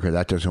doesn't work or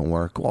that doesn't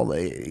work, well,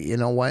 you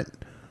know what?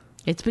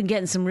 It's been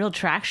getting some real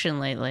traction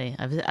lately.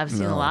 I've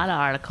seen a lot of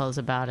articles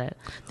about it.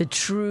 The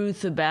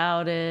truth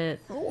about it.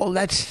 Well,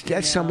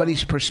 that's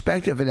somebody's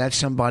perspective, and that's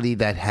somebody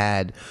that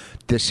had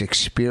this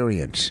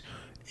experience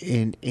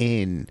in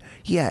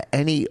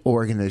any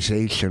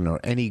organization or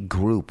any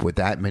group with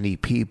that many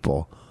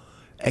people,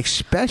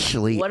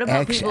 especially What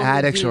about people who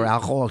ex-addicts do- or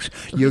alcoholics.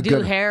 You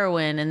do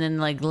heroin, and then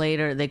like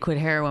later they quit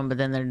heroin, but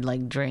then they're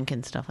like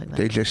drinking stuff like that.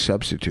 They just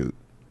substitute.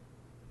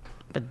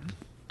 But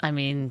I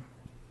mean,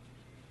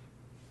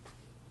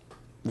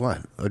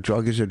 What? A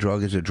drug is a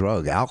drug is a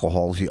drug.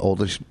 Alcohol is the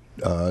oldest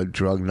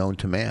drug known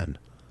to man.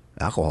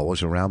 Alcohol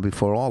was around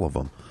before all of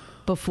them.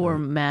 before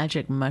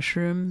magic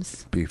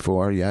mushrooms.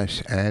 Before,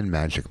 yes, and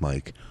Magic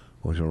Mike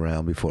was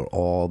around before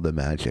all the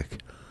magic,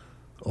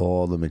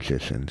 all the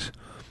magicians.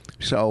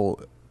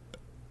 So,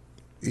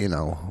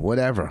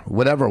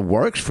 whatever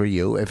works for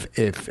you. If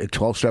a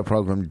 12-step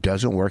program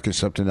doesn't work and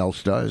something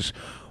else does,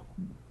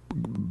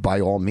 by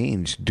all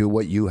means, do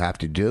what you have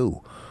to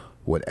do.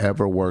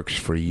 Whatever works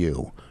for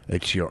you.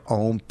 It's your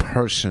own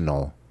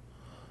personal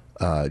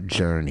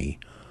journey,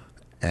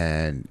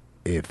 and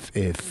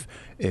if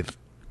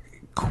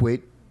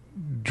quit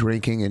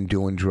drinking and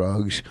doing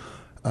drugs,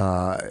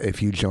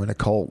 if you join a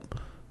cult,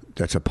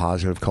 that's a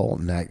positive cult,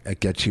 and that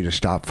gets you to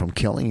stop from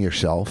killing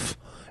yourself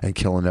and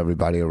killing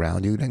everybody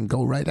around you, then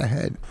go right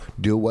ahead.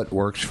 Do what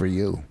works for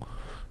you.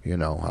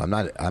 I'm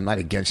not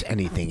against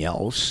anything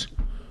else.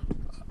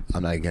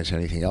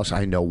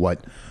 I know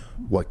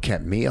what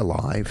kept me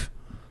alive.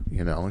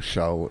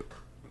 So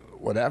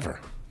whatever.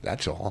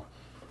 That's all.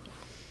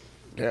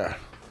 Yeah.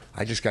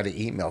 I just got an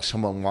email.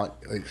 Someone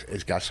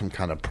has got some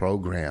kind of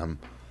program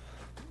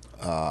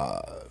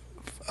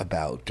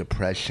about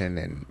depression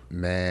and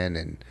men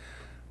and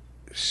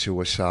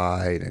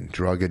suicide and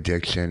drug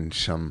addiction.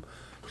 Some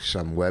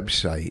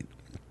website,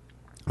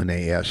 and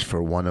they asked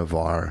for one of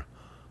our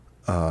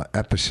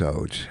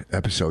episodes,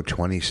 episode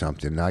 20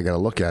 something. Now I got to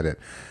look at it.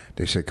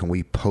 They said, "Can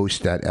we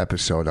post that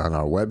episode on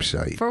our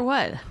website?" For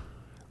what?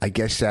 I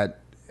guess that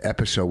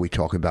episode we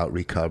talk about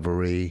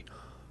recovery,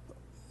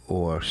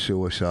 or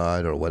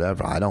suicide or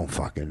whatever. I don't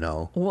fucking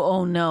know. Well,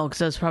 oh no,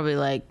 because I was probably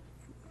like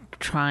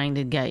trying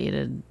to get you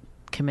to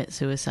commit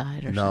suicide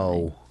or something.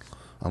 No,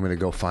 I'm gonna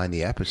go find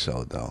the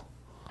episode though,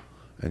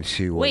 and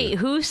see what. Wait,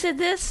 who said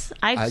this?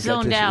 I got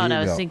zoned this out. I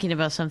was email. thinking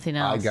about something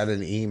else. I got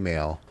an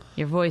email.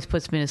 Your voice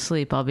puts me to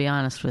sleep. I'll be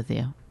honest with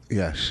you.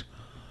 Yes,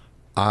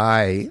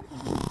 I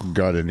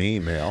got an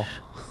email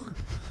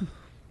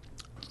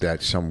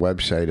that some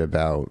website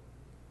about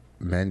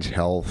men's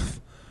health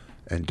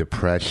and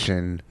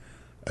depression,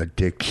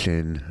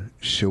 addiction,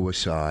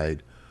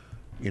 suicide.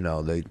 You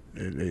know,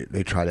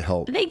 they try to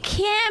help. They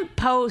can't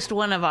post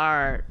one of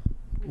our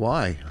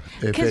Why?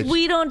 If because it's-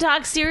 we don't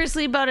talk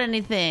seriously about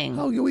anything.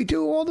 Oh, we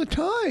do all the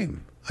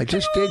time. I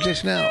just did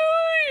just now.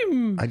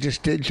 I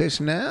just did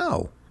just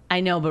now. I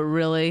know, but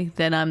really,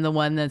 then I'm the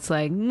one that's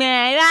like,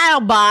 man, I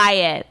don't buy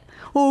it.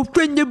 Oh,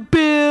 friend the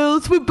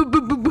bills.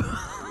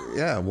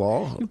 Yeah,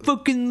 well,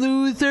 Fucking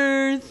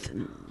losers.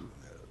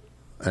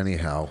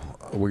 anyhow,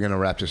 we're going to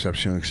wrap this up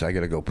soon because I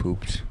got to go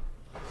poop.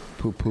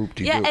 Poop.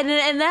 Yeah,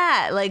 and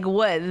that, like,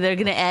 what? They're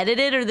going to edit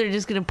it or they're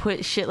just going to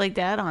put shit like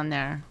that on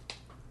there?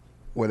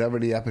 Whatever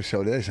the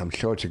episode is, I'm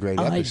sure it's a great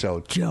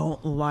episode. I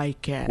don't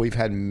like it. We've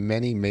had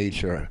many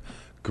major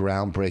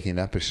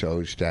groundbreaking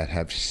episodes that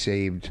have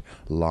saved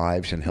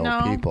lives and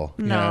helped people.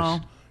 No.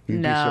 Yes. You'd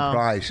no, be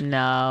surprised.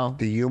 No.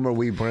 The humor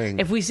we bring.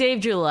 If we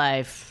saved your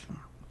life,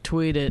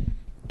 tweet it.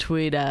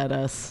 Tweet at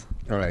us.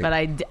 All right. But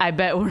I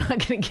bet we're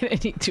not going to get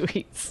any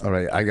tweets. All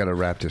right, I got to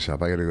wrap this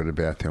up. I got to go to the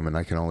bathroom, and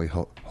I can only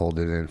hold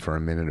it in for a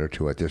minute or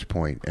two at this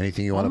point.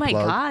 Anything you Oh want to my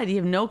plug? God, you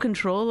have no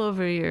control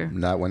over your...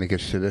 Not when it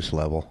gets to this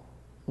level.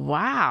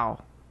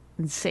 Wow.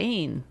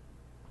 Insane.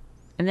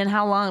 And then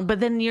how long? But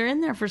then you're in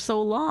there for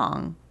so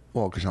long.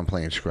 Well, because I'm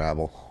playing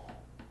Scrabble.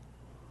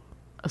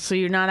 So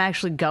you're not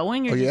actually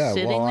going? You're Oh, just yeah.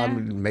 sitting Well, there?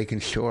 I'm making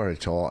sure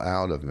it's all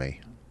out of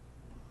me.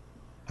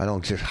 I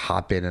don't just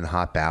hop in and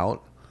hop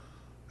out.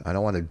 I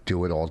don't want to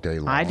do it all day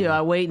long. I do.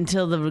 I wait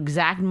until the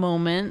exact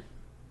moment.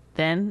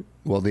 Then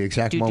Well, the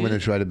exact Do- moment do-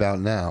 is right about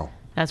now.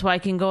 that's why I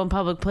can go in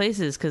public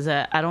places because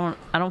I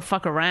don't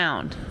fuck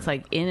around. It's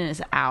like in and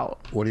it's out.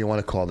 What do you want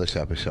to call this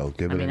episode?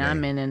 Give I it mean, a name.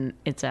 I'm in and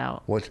it's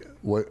out. What's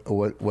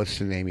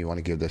the name you want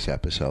to give this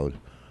episode?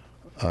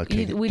 We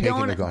Taking the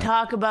don't gar-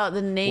 talk about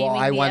the naming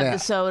I the wanna-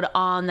 episode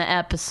on the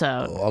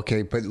episode.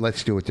 Okay, but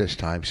let's do it this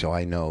time so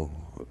I know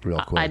real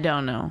quick. I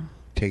don't know.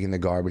 Taking the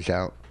garbage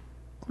out.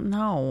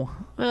 No.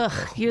 Ugh,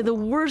 you're the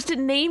worst at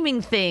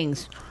naming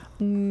things.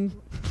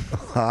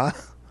 Huh?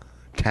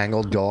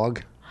 Tangled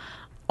dog.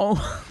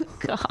 Oh,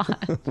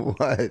 God.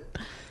 What?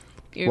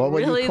 You're What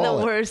would you really the call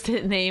it? worst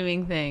at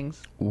naming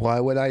things. Why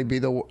would I be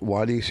the?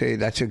 Why do you say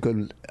that's a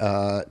good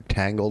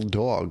tangled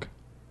dog?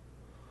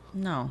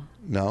 No.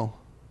 No.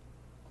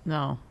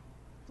 No.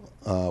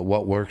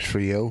 What works for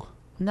you?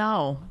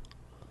 No.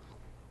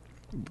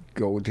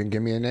 Go and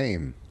give me a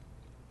name.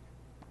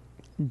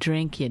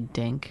 Drink, you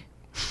dink.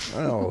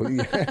 Oh,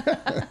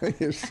 yeah.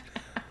 Yes.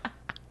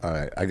 All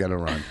right, I gotta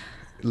run.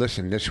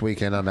 Listen, this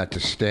weekend I'm at the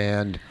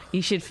Stand.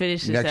 You should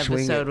finish this Next week-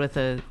 episode with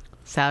the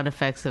sound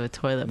effects of a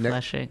toilet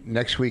flushing.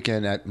 Next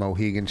weekend at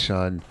Mohegan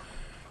Sun.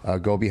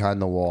 Go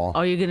behind the wall.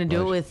 Oh, you're going to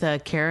do it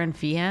with Karen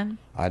Fian?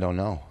 I don't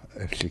know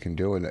if she can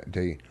do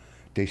it.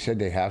 They said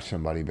they have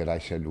somebody, but I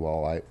said,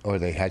 or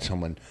they had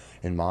someone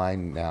in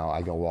mind now.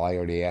 I go, well, I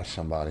already asked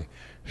somebody,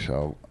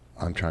 so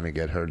I'm trying to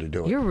get her to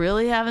do it. You're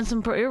really having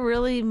you're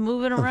really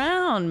moving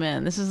around,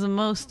 man. This is the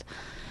most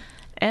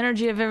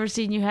energy I've ever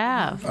seen you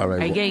have. All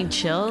right, Are you well- getting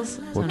chills?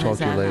 We'll Sometimes talk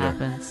to you that later.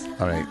 happens.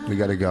 All right, we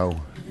got to go.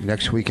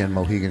 Next weekend,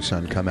 Mohegan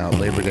Sun, come out.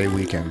 Labor Day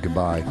weekend.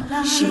 Goodbye.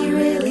 She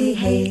really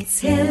hates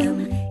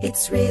him,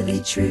 it's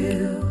really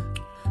true.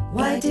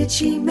 Why did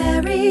she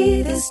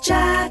marry this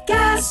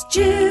jackass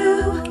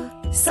Jew?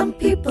 Some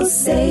people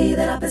say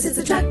that opposites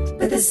attract,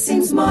 but this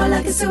seems more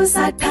like a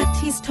suicide pact.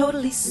 He's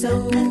totally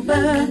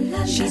sober,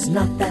 she's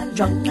not that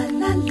drunk.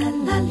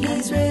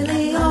 He's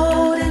really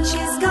old and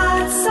she's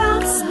got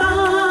some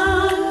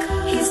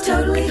spunk. He's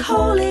totally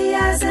holy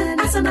as an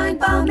asinine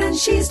bomb, and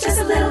she's just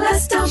a little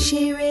less dumb.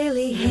 She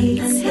really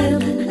hates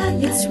him,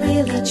 it's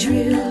really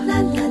true.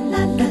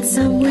 But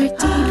somewhere deep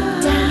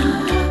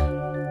down,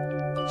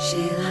 she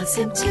loves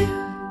him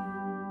too.